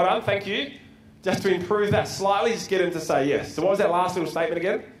good. Well done. Thank you. Just to improve that slightly, just get them to say yes. So what was that last little statement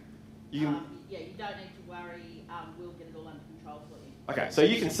again? You don't need to worry. We'll get it all under control for you. Okay, so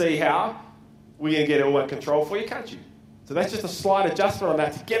you can see how we're going to get it all under control for you, can't you? So that's just a slight adjustment on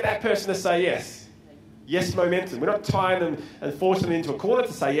that to get that person to say yes. Yes momentum. We're not tying them and forcing them into a corner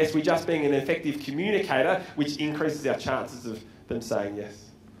to say yes. We're just being an effective communicator, which increases our chances of them saying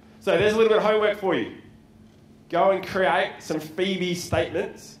yes. So there's a little bit of homework for you. Go and create some Phoebe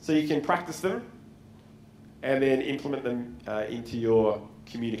statements so you can practice them and then implement them into your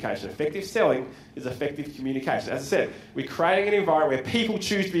communication. Effective selling is effective communication. As I said, we're creating an environment where people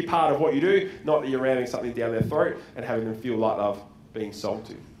choose to be part of what you do, not that you're ramming something down their throat and having them feel like they're being sold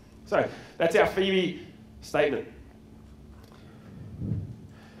to. So that's our Phoebe statement.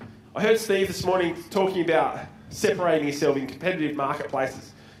 I heard Steve this morning talking about separating yourself in competitive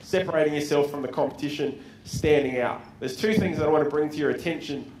marketplaces, separating yourself from the competition, standing out. There's two things that I want to bring to your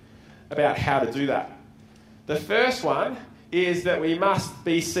attention about how to do that. The first one is that we must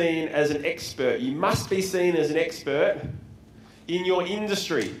be seen as an expert. You must be seen as an expert in your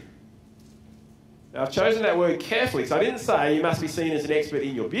industry. Now, I've chosen that word carefully, so I didn't say you must be seen as an expert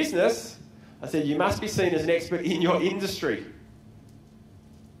in your business. I said you must be seen as an expert in your industry.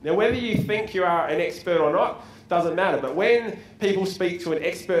 Now, whether you think you are an expert or not doesn't matter, but when people speak to an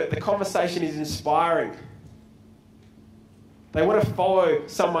expert, the conversation is inspiring. They want to follow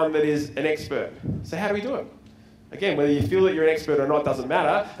someone that is an expert. So how do we do it? Again, whether you feel that you're an expert or not doesn't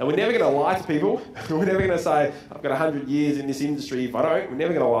matter, and we're never going to lie to people. We're never going to say, I've got 100 years in this industry if I don't. We're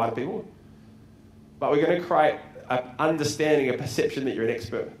never going to lie to people. but we're going to create an understanding, a perception that you're an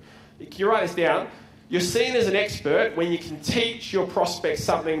expert. Can you write this down? You're seen as an expert when you can teach your prospects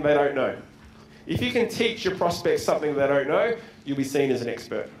something they don't know. If you can teach your prospects something they don't know, you'll be seen as an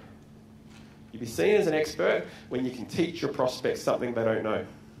expert. You'll be seen as an expert when you can teach your prospects something they don't know.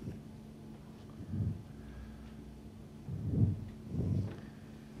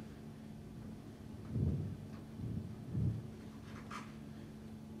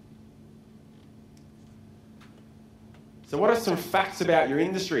 So what are some facts about your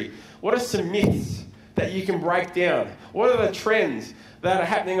industry? What are some myths that you can break down? What are the trends that are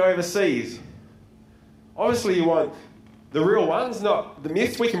happening overseas? Obviously you want the real ones, not the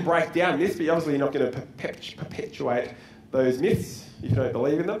myths. We can break down myths, but obviously you're not going to perpetuate those myths if you don't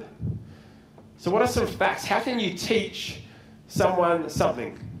believe in them. So what are some facts? How can you teach someone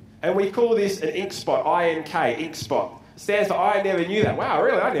something? And we call this an ink spot, I-N-K, ink spot. It stands for I never knew that. Wow,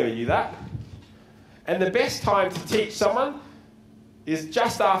 really? I never knew that. And the best time to teach someone is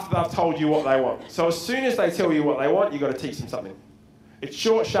just after they've told you what they want. So as soon as they tell you what they want, you've got to teach them something. It's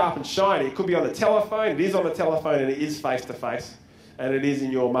short, sharp and shiny. It could be on the telephone, it is on the telephone, and it is face-to-face. And it is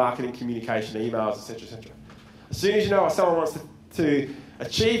in your marketing, communication, emails, etc., etc. As soon as you know what someone wants to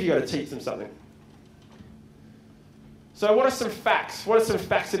achieve, you've got to teach them something. So what are some facts? What are some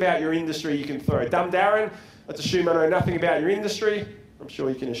facts about your industry you can throw? Dumb Darren, let's assume I know nothing about your industry. I'm sure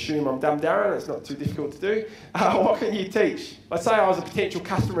you can assume I'm dumb Darren. It's not too difficult to do. What can you teach? Let's say I was a potential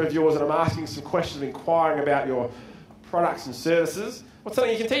customer of yours and I'm asking some questions, inquiring about your products and services. What's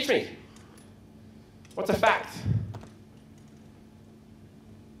something you can teach me? What's a fact?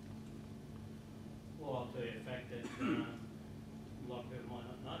 Well, I'll tell you a fact that a lot of people might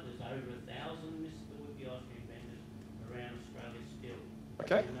not know. There's over 1,000 Mr. Whippy ice cream vendors around Australia still.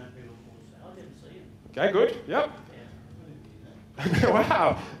 Okay. You know, people will say, I didn't see them. Okay, good. Yep. Yeah.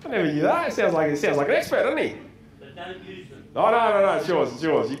 Wow. I never knew that. It sounds like an expert, doesn't he? But don't use them. Oh, no. It's yours. It's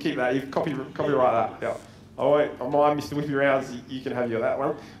yours. You keep that. You copyright that. Yeah. I won't Mr. Whippy rounds. You can have your that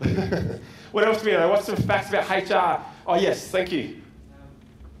one. What else do we know? What's some facts about HR? Oh, yes. Thank you.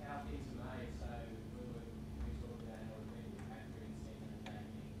 How things are made, so we talk about how we're making factory and sending back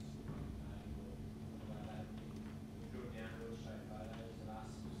things. We draw down, we'll show photos of us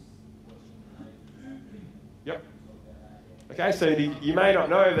washing the factory. Yep. Talk about that, Okay, so you may not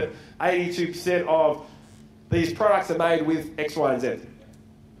know that 82% of these products are made with X, Y, and Z.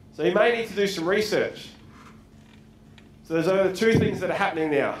 So you may need to do some research. So there's only two things that are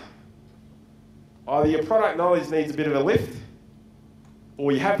happening now. Either your product knowledge needs a bit of a lift,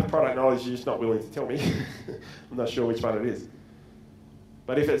 or you have the product knowledge, you're just not willing to tell me. I'm not sure which one it is.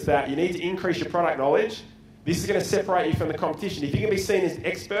 But if it's that, you need to increase your product knowledge. This is going to separate you from the competition. If you can be seen as an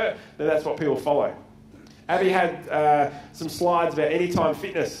expert, then that's what people follow. Abby had some slides about anytime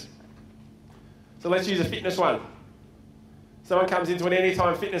fitness. So let's use a fitness one. Someone comes into an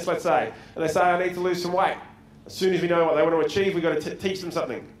anytime fitness, let's say, and they say, I need to lose some weight. As soon as we know what they want to achieve, we've got to teach them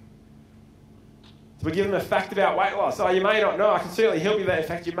something. So we give them a fact about weight loss. Oh, you may not know. I can certainly help you with that. In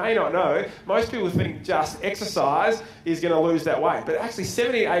fact, you may not know. Most people think just exercise is going to lose that weight. But actually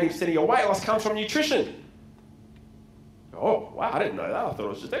 70 to 80% of your weight loss comes from nutrition. Oh, wow, I didn't know that. I thought it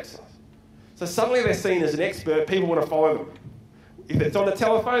was just exercise. So suddenly they're seen as an expert. People want to follow them. If it's on the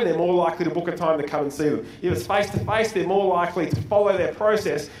telephone, they're more likely to book a time to come and see them. If it's face-to-face, they're more likely to follow their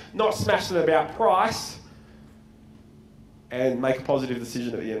process, not smash them about price, and make a positive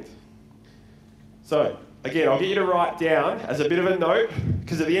decision at the end. So, again, I'll get you to write down as a bit of a note,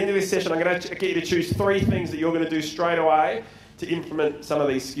 because at the end of this session, I'm going to get you to choose 3 things that you're going to do straight away to implement some of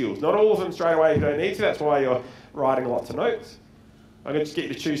these skills. Not all of them straight away if you don't need to. That's why you're writing lots of notes. I'm going to just get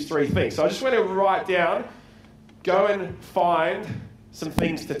you to choose 3 things. So I just want to write down, go and find some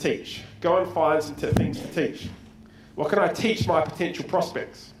things to teach. Go and find some things to teach. What can I teach my potential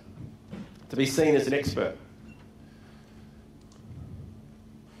prospects to be seen as an expert?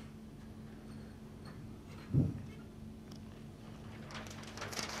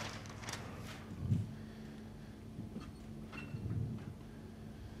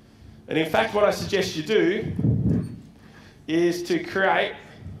 And in fact, what I suggest you do is to create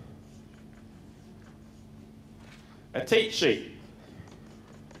a cheat sheet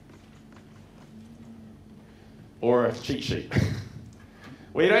or a cheat sheet.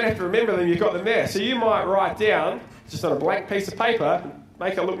 Well, you don't have to remember them, you've got them there. So you might write down, just on a blank piece of paper,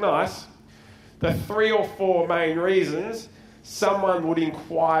 make it look nice, the 3 or 4 main reasons someone would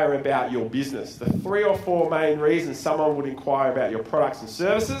inquire about your business. The 3 or 4 main reasons someone would inquire about your products and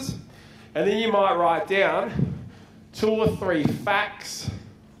services. And then you might write down 2 or 3 facts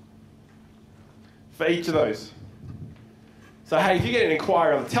for each of those. So, hey, if you get an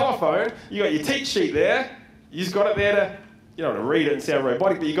inquiry on the telephone, you got your teach sheet there, you just got it there to, you don't want to read it and sound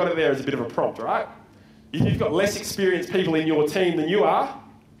robotic, but you got it there as a bit of a prompt, right? If you've got less experienced people in your team than you are,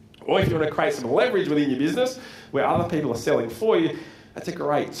 or if you want to create some leverage within your business where other people are selling for you, that's a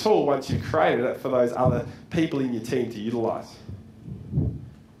great tool once you've created it for those other people in your team to utilise.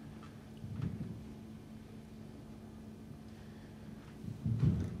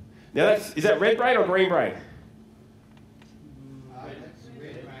 Now, is that red brain or green brain? That's a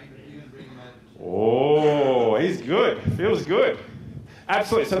red brain, but you're going to bring them over to... Oh, he's good. Feels good.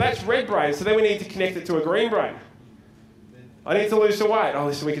 Absolutely. So that's red brain. So then we need to connect it to a green brain. I need to lose some weight. Oh,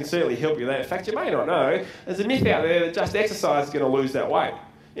 listen, we can certainly help you with that. In fact, you may not know, there's a myth out there that just exercise is going to lose that weight.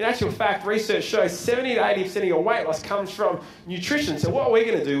 In actual fact, research shows 70 to 80% of your weight loss comes from nutrition. So what we're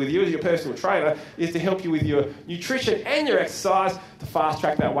going to do with you as your personal trainer is to help you with your nutrition and your exercise to fast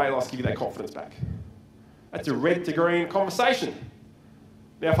track that weight loss, give you that confidence back. That's a red to green conversation.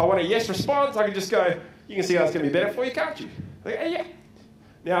 Now, if I want a yes response, I can just go, you can see how it's going to be better for you, can't you? Like, yeah.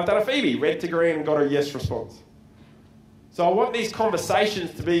 Now, I've done a Phoebe, red to green, and got a yes response. So I want these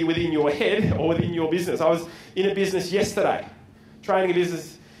conversations to be within your head or within your business. I was in a business yesterday, training a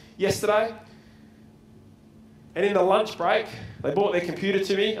business yesterday, and in the lunch break, they brought their computer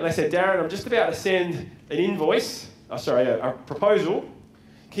to me and they said, Darren, I'm just about to send an invoice, a proposal.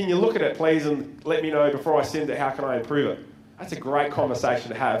 Can you look at it, please, and let me know before I send it, how can I improve it? That's a great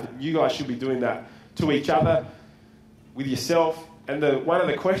conversation to have. You guys should be doing that to each other, with yourself. And one of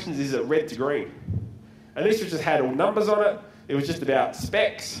the questions is it red to green? And this just had all numbers on it. It was just about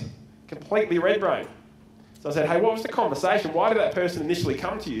specs, completely red brain. So I said, hey, what was the conversation? Why did that person initially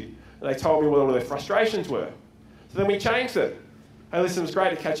come to you? And they told me what all their frustrations were. So then we changed it. Hey, listen, it was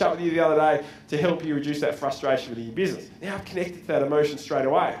great to catch up with you the other day to help you reduce that frustration within your business. Now I've connected to that emotion straight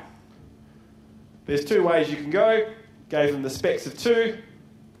away. There's two ways you can go. Gave them the specs of 2.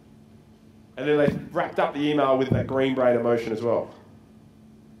 And then they wrapped up the email with that green brain emotion as well.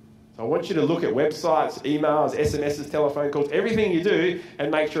 So I want you to look at websites, emails, SMSs, telephone calls, everything you do,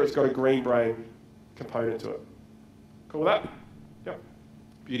 and make sure it's got a green brain component to it. Cool with that? Yep.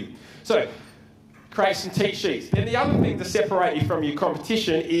 Beauty. So, create some teach sheets. Then the other thing to separate you from your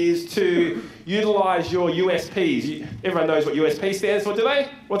competition is to utilise your USPs. Everyone knows what USP stands for, do they?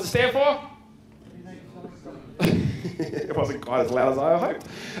 What's it stand for? It wasn't quite as loud as I hoped.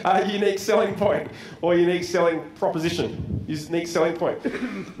 Unique selling point or unique selling proposition. Unique selling point.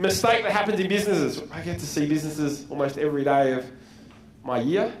 Mistake that happens in businesses. I get to see businesses almost every day of my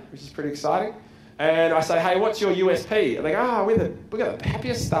year, which is pretty exciting. And I say, hey, what's your USP? And they go, we've got the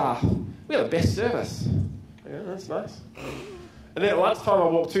happiest staff. We've got the best service. Yeah, that's nice. And then at lunchtime, I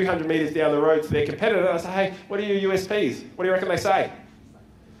walk 200 metres down the road to their competitor. And I say, hey, what are your USPs? What do you reckon they say?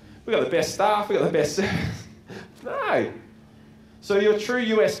 We've got the best staff. We've got the best service. No. So your true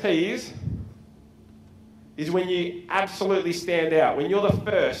USPs is when you absolutely stand out, when you're the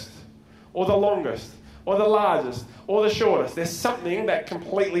first or the longest or the largest or the shortest. There's something that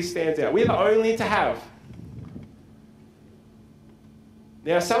completely stands out. We're the only to have.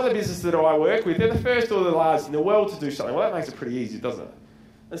 Now, some of the businesses that I work with, they're the first or the largest in the world to do something. Well, that makes it pretty easy, doesn't it?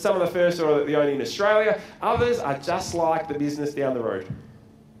 And some of the first are the only in Australia. Others are just like the business down the road.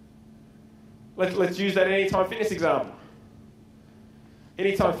 Let's use that Anytime Fitness example.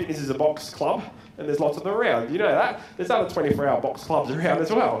 Anytime Fitness is a box club, and there's lots of them around. You know that? There's other 24-hour box clubs around as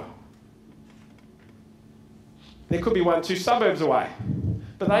well. There could be 1-2 suburbs away.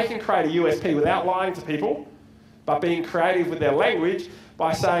 But they can create a USP without lying to people, but being creative with their language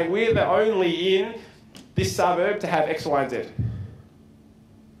by saying, we're the only in this suburb to have X, Y, and Z.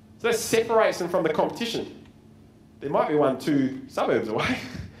 So that separates them from the competition. There might be 1-2 suburbs away.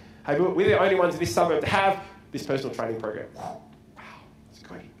 Hey, but we're the only ones in this suburb to have this personal training program. Wow, that's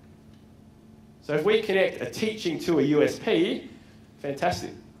great. So if we connect a teaching to a USP,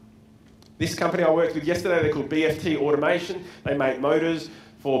 fantastic. This company I worked with yesterday, they're called BFT Automation. They make motors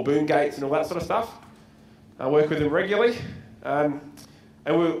for boom gates and all that sort of stuff. I work with them regularly. And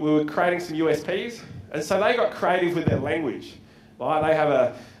we were creating some USPs. And so they got creative with their language. Like they have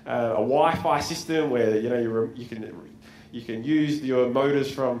a Wi-Fi system where you can use your motors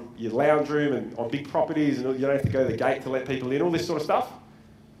from your lounge room and on big properties, and you don't have to go to the gate to let people in, all this sort of stuff.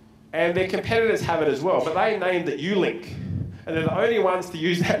 And their competitors have it as well, but they named it Ulink. And they're the only ones to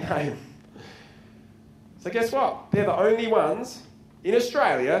use that name. So guess what? They're the only ones in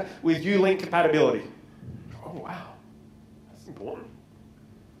Australia with Ulink compatibility. Oh, wow. That's important.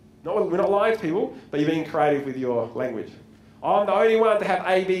 We're not lying to people, but you're being creative with your language. I'm the only one to have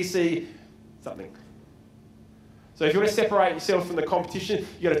ABC something. So if you want to separate yourself from the competition,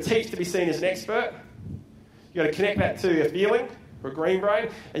 you've got to teach to be seen as an expert. You've got to connect that to a feeling, or a green brain,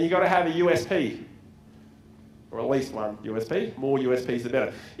 and you've got to have a USP. Or at least one USP. More USPs the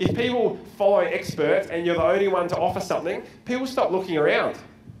better. If people follow experts and you're the only one to offer something, people stop looking around.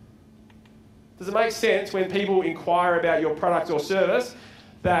 Does it make sense when people inquire about your product or service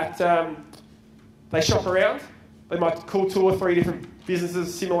that they shop around? They might call 2 or 3 different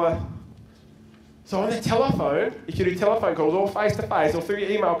businesses similar. So on the telephone, if you do telephone calls or face-to-face or through your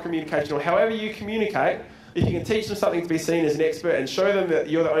email communication or however you communicate, if you can teach them something to be seen as an expert and show them that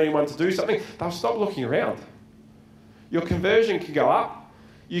you're the only one to do something, they'll stop looking around. Your conversion can go up.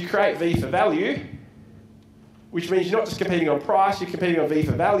 You create V for value, which means you're not just competing on price, you're competing on V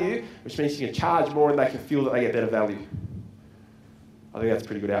for value, which means you can charge more and they can feel that they get better value. I think that's a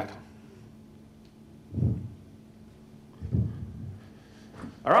pretty good outcome.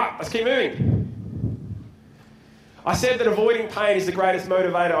 All right, let's keep moving. I said that avoiding pain is the greatest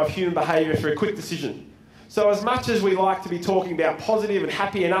motivator of human behaviour for a quick decision. So as much as we like to be talking about positive and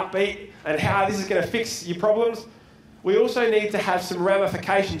happy and upbeat and how this is going to fix your problems, we also need to have some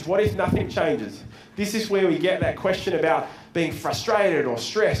ramifications. What if nothing changes? This is where we get that question about being frustrated or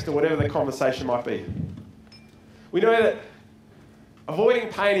stressed or whatever the conversation might be. We know that avoiding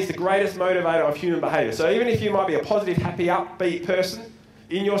pain is the greatest motivator of human behaviour. So even if you might be a positive, happy, upbeat person,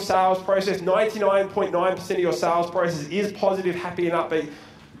 in your sales process, 99.9% of your sales process is positive, happy and upbeat.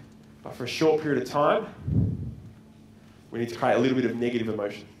 But for a short period of time, we need to create a little bit of negative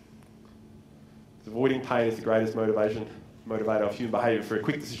emotion. Avoiding pain is the greatest motivator of human behaviour for a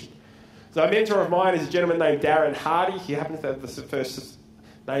quick decision. So a mentor of mine is a gentleman named Darren Hardy. He happens to have the first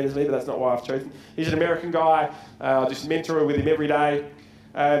name as me, but that's not why I've chosen. He's an American guy. I just mentor with him every day.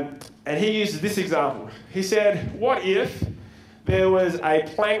 And he uses this example. He said, what if there was a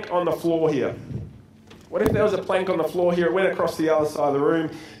plank on the floor here? What if there was a plank on the floor here? It went across the other side of the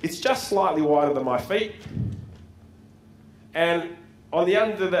room. It's just slightly wider than my feet. And on the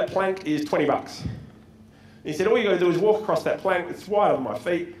end of that plank is 20 bucks. He said, all you got to do is walk across that plank, it's wider than my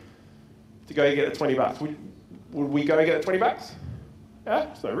feet, to go get the 20 bucks. Would we go get the 20 bucks?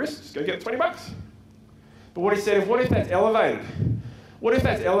 Yeah, it's no risk, just go get the 20 bucks. But what he said is, what if that's elevated? What if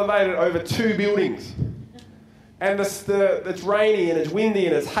that's elevated over 2 buildings? And it's rainy and it's windy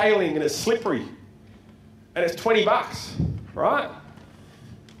and it's hailing and it's slippery. And it's 20 bucks, right?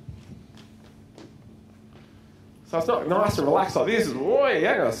 So it's not nice and relaxed like this. Oh,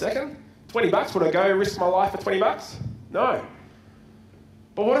 yeah, hang on a second. 20 bucks, would I go risk my life for 20 bucks? No.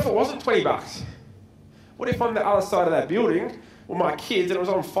 But what if it wasn't 20 bucks? What if on the other side of that building were my kids and it was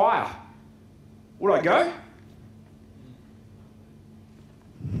on fire? Would I go?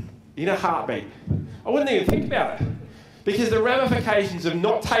 In a heartbeat. I wouldn't even think about it. Because the ramifications of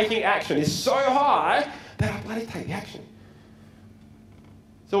not taking action is so high that I bloody take the action.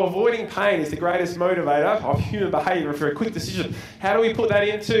 So avoiding pain is the greatest motivator of human behaviour for a quick decision. How do we put that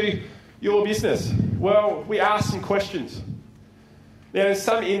into your business? Well, we ask some questions. Now, in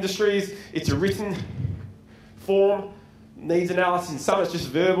some industries, it's a written form, needs analysis. In some, it's just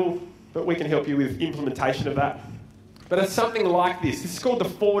verbal, but we can help you with implementation of that. But it's something like this. This is called the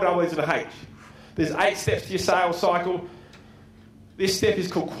 4 W's and a H. There's 8 steps to your sales cycle. This step is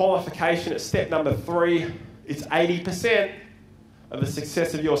called qualification. It's step number 3. It's 80% of the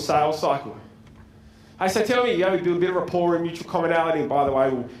success of your sales cycle. Hey, so tell me, we build a bit of rapport and mutual commonality, and by the way,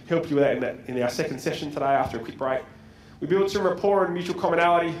 we'll help you with that in our second session today after a quick break. We build some rapport and mutual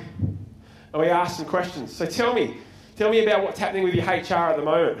commonality, and we ask some questions. So tell me about what's happening with your HR at the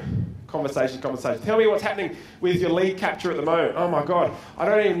moment. Conversation. Tell me what's happening with your lead capture at the moment. Oh my God, I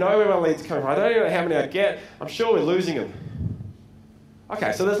don't even know where my leads are coming from. I don't even know how many I get. I'm sure we're losing them.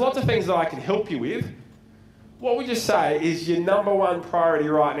 Okay, so there's lots of things that I can help you with. What would you say is your number 1 priority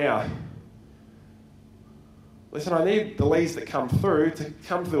right now? Listen, I need the leads that come through to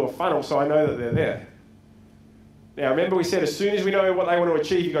come through a funnel so I know that they're there. Now, remember we said as soon as we know what they want to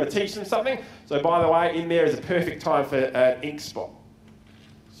achieve, you've got to teach them something. So, by the way, in there is a perfect time for an ink spot.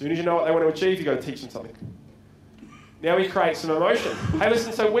 As soon as you know what they want to achieve, you've got to teach them something. Now we create some emotion. Hey,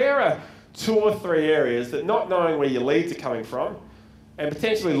 listen, so where are 2 or 3 areas that not knowing where your leads are coming from and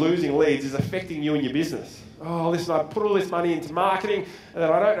potentially losing leads is affecting you and your business? Oh, listen, I put all this money into marketing and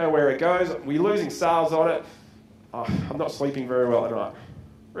then I don't know where it goes. We're losing sales on it. Oh, I'm not sleeping very well at night.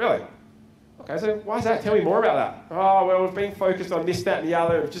 Really? Okay, so why is that? Tell me more about that. Oh, well, we've been focused on this, that, and the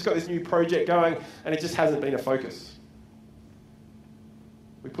other. We've just got this new project going, and it just hasn't been a focus.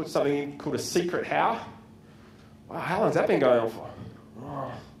 We put something in called a secret how. Wow, how long has that been going on for?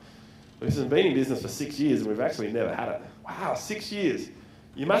 Oh, this has been in business for 6 years, and we've actually never had it. Wow, 6 years.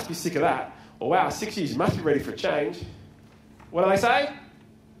 You must be sick of that. Or wow, 6 years, you must be ready for a change. What do they say?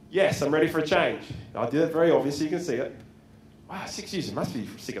 Yes, I'm ready for a change. I did it very obvious, so you can see it. Wow, 6 years, you must be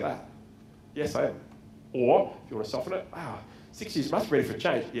sick of that. Yes, I am. Or, if you want to soften it, wow, 6 years, must be ready for a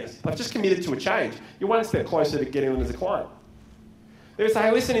change. Yes, I've just committed to a change. You're one step closer to getting in as a client. They would say,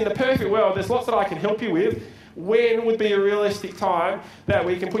 hey, listen, in the perfect world, there's lots that I can help you with. When would be a realistic time that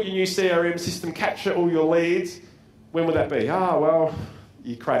we can put your new CRM system, capture all your leads? When would that be? Well,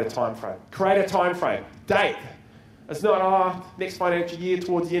 you create a time frame. Create a time frame. Date. It's not, next financial year,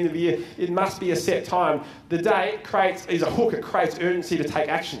 towards the end of the year. It must be a set time. The date is a hook. It creates urgency to take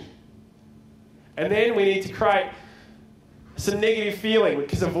action. And then we need to create some negative feeling,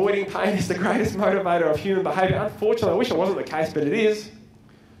 because avoiding pain is the greatest motivator of human behaviour. Unfortunately, I wish it wasn't the case, but it is.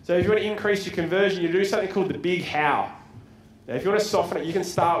 So if you want to increase your conversion, you do something called the big how. Now, if you want to soften it, you can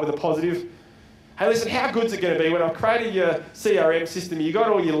start with a positive. Hey, listen, how good's it going to be when I've created your CRM system, you got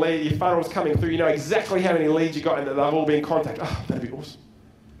all your funnels coming through, you know exactly how many leads you got and that they've all been contacted. Oh, that'd be awesome.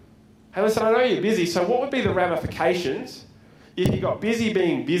 Hey, listen, I know you're busy, so what would be the ramifications if you got busy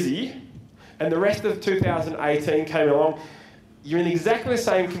being busy and the rest of 2018 came along? You're in exactly the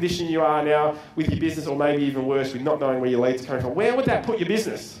same condition you are now with your business, or maybe even worse, with not knowing where your leads are coming from. Where would that put your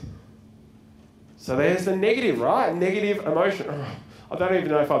business? So there's the negative, right? Negative emotion. Oh, I don't even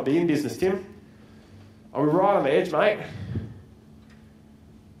know if I'd be in business, Tim. Are we right on the edge, mate?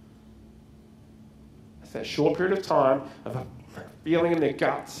 That's that short period of time of a feeling in their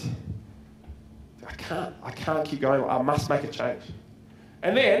guts. I can't keep going. I must make a change.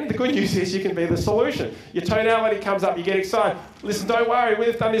 And then the good news is you can be the solution. Your tonality comes up, you get excited. Listen, don't worry,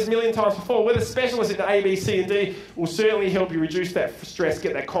 we've done this a million times before. We're the specialists in A, B, C, and D. Will certainly help you reduce that stress,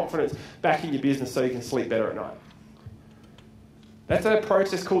 get that confidence back in your business so you can sleep better at night. That's a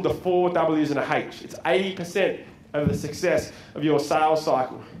process called the 4 W's and a H. It's 80% of the success of your sales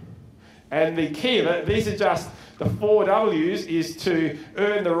cycle. And the key of it, these are just the 4 W's, is to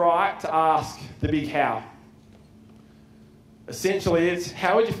earn the right to ask the big how. Essentially, it's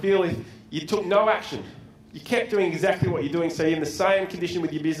how would you feel if you took no action? You kept doing exactly what you're doing, so you're in the same condition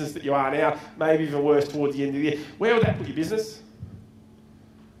with your business that you are now, maybe even worse towards the end of the year. Where would that put your business?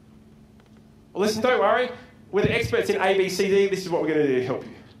 Well, listen, don't worry. We're the experts in A, B, C, D. This is what we're going to do to help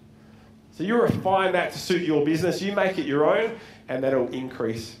you. So you refine that to suit your business. You make it your own, and that'll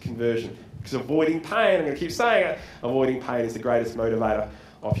increase conversion. Because avoiding pain, I'm going to keep saying it, avoiding pain is the greatest motivator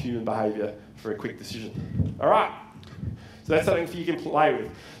of human behaviour for a quick decision. All right. So that's something you can play with.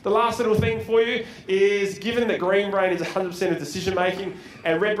 The last little thing for you is, given that green brain is 100% of decision making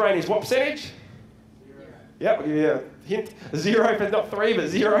and red brain is what percentage? 0. Yep, I'll give you a hint. 0, but not 3, but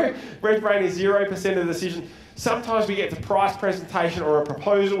 0. Red brain is 0% of the decision. Sometimes we get to price presentation or a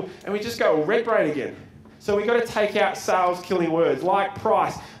proposal and we just go red brain again. So we've got to take out sales killing words like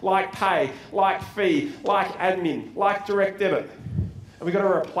price, like pay, like fee, like admin, like direct debit. And we've got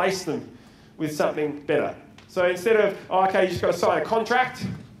to replace them with something better. So instead of, okay, you just got to sign a contract.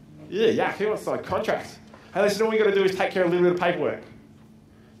 Yeah, yuck, who wants to sign contracts? Hey, listen, all we got to do is take care of a little bit of paperwork.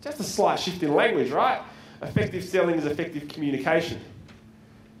 Just a slight shift in language, right? Effective selling is effective communication.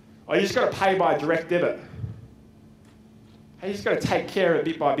 Or you just got to pay by direct debit. Hey, you just got to take care of it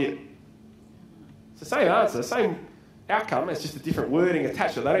bit by bit. It's the same answer, same outcome, it's just a different wording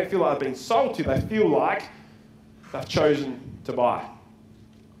attached to it. They don't feel like they've been sold to, they feel like they've chosen to buy.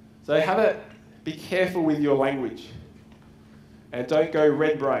 So be careful with your language. And don't go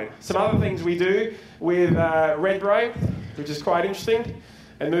red brain. Some other things we do with red brain, which is quite interesting,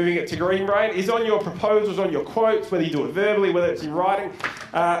 and moving it to green brain, is on your proposals, on your quotes, whether you do it verbally, whether it's in writing.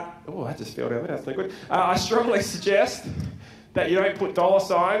 Oh, that just fell down there, that's not good. I strongly suggest that you don't put dollar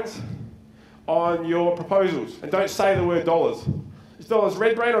signs on your proposals. And don't say the word dollars. Is dollars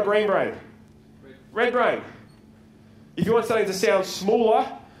red brain or green brain? Red brain. If you want something to sound smaller,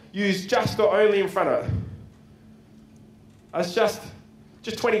 use just or only in front of it. That's just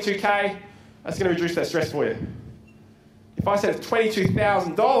 22K, that's going to reduce that stress for you. If I said it's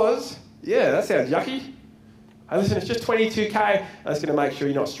 $22,000, yeah, that sounds yucky. Hey, listen, it's just 22K, that's going to make sure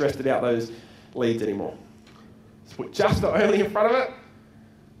you're not stressed about those leads anymore. So put just or only in front of it.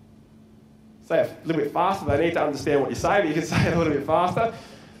 Say it a little bit faster. They need to understand what you say, but you can say it a little bit faster.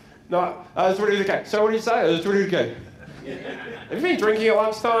 No, it's 22K. So what did you say? It's 22K. Have you been drinking at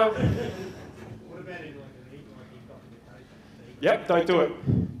lunchtime? What about in like an eat like you've got in the Yep, don't do it.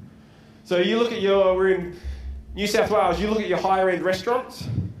 So you look at we're in New South Wales, you look at your higher end restaurants,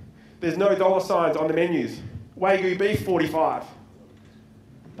 there's no dollar signs on the menus. Wagyu beef, 45.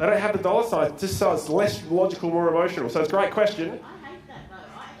 They don't have the dollar signs, just so it's less logical, more emotional. So it's a great question. I hate that though.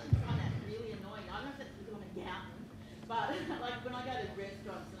 I actually find that really annoying. I don't know if it's because I'm a accountant, but like when I go to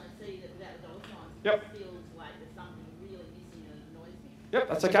restaurants and I see that without the dollar signs, Yep. it feels like there's something really missing and it annoys me. Yep,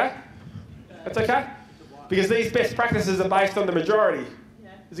 that's okay. That's okay. Because these best practices are based on the majority. Yeah.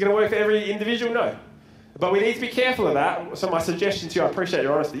 Is it going to work for every individual? No. But we need to be careful of that. So my suggestion to you, I appreciate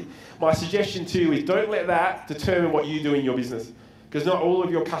your honesty, my suggestion to you is don't let that determine what you do in your business. Because not all of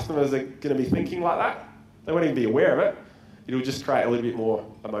your customers are going to be thinking like that. They won't even be aware of it. It'll just create a little bit more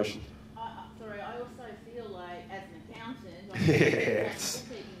emotion. Sorry, I also feel like, as an accountant, Yes.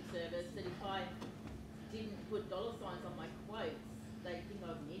 I'm a service, that if I didn't put dollar signs on my quotes, they'd think I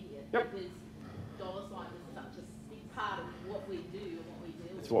was an idiot. Yep. Because dollar signs is such a big part of what we do and what we deal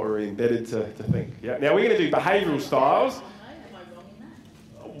with. That's what we're embedded to think. Yeah. Now we're going to do behavioural styles. Am I wrong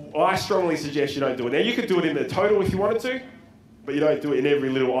in that? I strongly suggest you don't do it. Now you could do it in the total if you wanted to, but you don't do it in every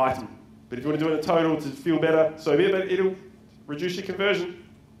little item. But if you want to do it in the total to feel better, so be it, but it'll reduce your conversion.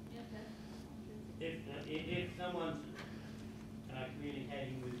 If someone's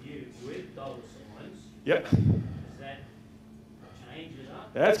communicating with you with dollar signs, Yep. does that change it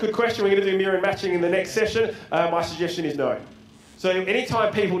up? Yeah, that's a good question. We're going to do mirror matching in the next session. My suggestion is no. So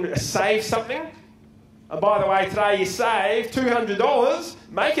anytime people save something, and by the way, today you save $200,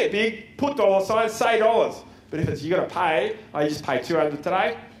 make it big, put dollar signs, say dollars. But if it's you got to pay, you just pay $200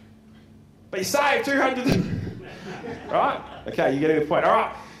 today, but you save $200. Right? Okay, you're getting the point. All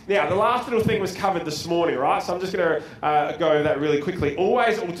right. Now, the last little thing was covered this morning, right? So I'm just going to go over that really quickly.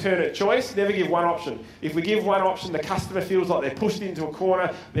 Always alternate choice. Never give one option. If we give one option, the customer feels like they're pushed into a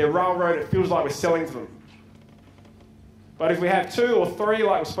corner, they're railroaded, it feels like we're selling to them. But if we have two or three,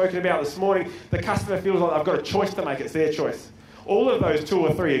 like we've spoken about this morning, the customer feels like they've got a choice to make. It's their choice. All of those two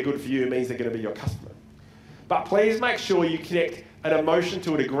or three are good for you. It means they're going to be your customer. But please make sure you connect an emotion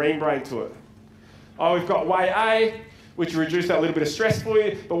to it, a green brain to it. Oh, we've got way A, which will reduce that little bit of stress for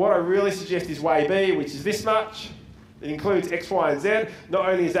you. But what I really suggest is way B, which is this much. It includes X, Y, and Z. Not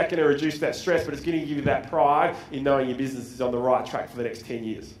only is that going to reduce that stress, but it's going to give you that pride in knowing your business is on the right track for the next 10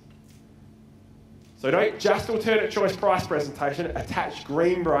 years. So don't just alternate choice price presentation, attach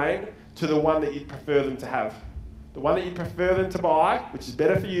green brain to the one that you'd prefer them to have. The one that you'd prefer them to buy, which is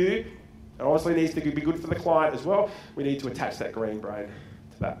better for you, and obviously needs to be good for the client as well, we need to attach that green brain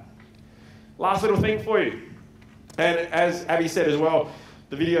to that. Last little thing for you. And as Abby said as well,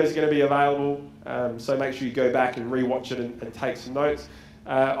 the video is going to be available, so make sure you go back and re-watch it and take some notes.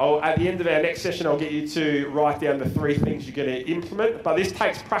 At the end of our next session, I'll get you to write down the 3 things you're going to implement, but this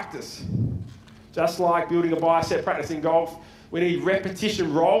takes practice. Just like building a bicep, practicing golf, we need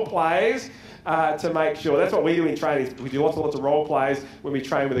repetition role plays to make sure. That's what we do in training. We do lots and lots of role plays when we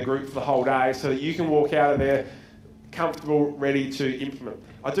train with a group for the whole day so that you can walk out of there comfortable, ready to implement.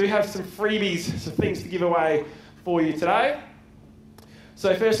 I do have some freebies, some things to give away for you today.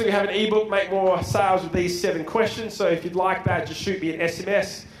 So firstly, we have an ebook, Make More Sales with These 7 Questions. So if you'd like that, just shoot me an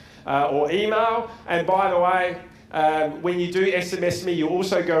SMS or email. And by the way, when you do SMS me, you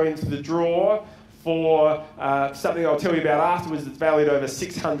also go into the draw for something I'll tell you about afterwards that's valued over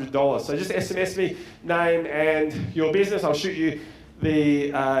 $600. So just SMS me, name and your business. I'll shoot you the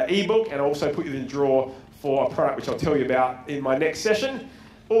ebook and also put you in the draw for a product which I'll tell you about in my next session.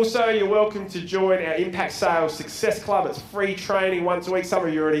 Also, you're welcome to join our Impact Sales Success Club. It's free training once a week. Some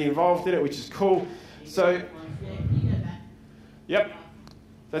of you are already involved in it, which is cool. So, yep.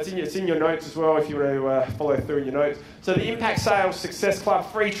 It's in your notes as well if you want to follow through in your notes. So the Impact Sales Success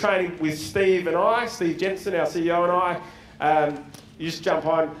Club, free training with Steve Jensen, our CEO and I. You just jump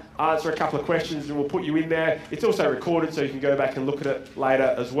on, answer a couple of questions and we'll put you in there. It's also recorded so you can go back and look at it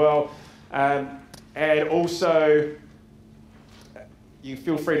later as well. And also, you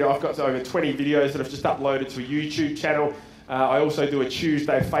feel free to, I've got over 20 videos that I've just uploaded to a YouTube channel. I also do a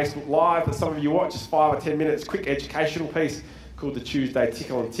Tuesday Facebook Live that some of you watch, just 5 or 10 minutes, quick educational piece called the Tuesday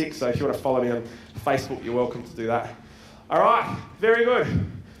Tickle and Tick. So if you want to follow me on Facebook, you're welcome to do that. All right, very good.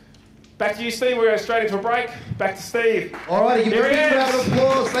 Back to you, Steve. We're going straight into a break. Back to Steve. All right, give a big round of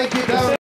applause. Thank you, Darren.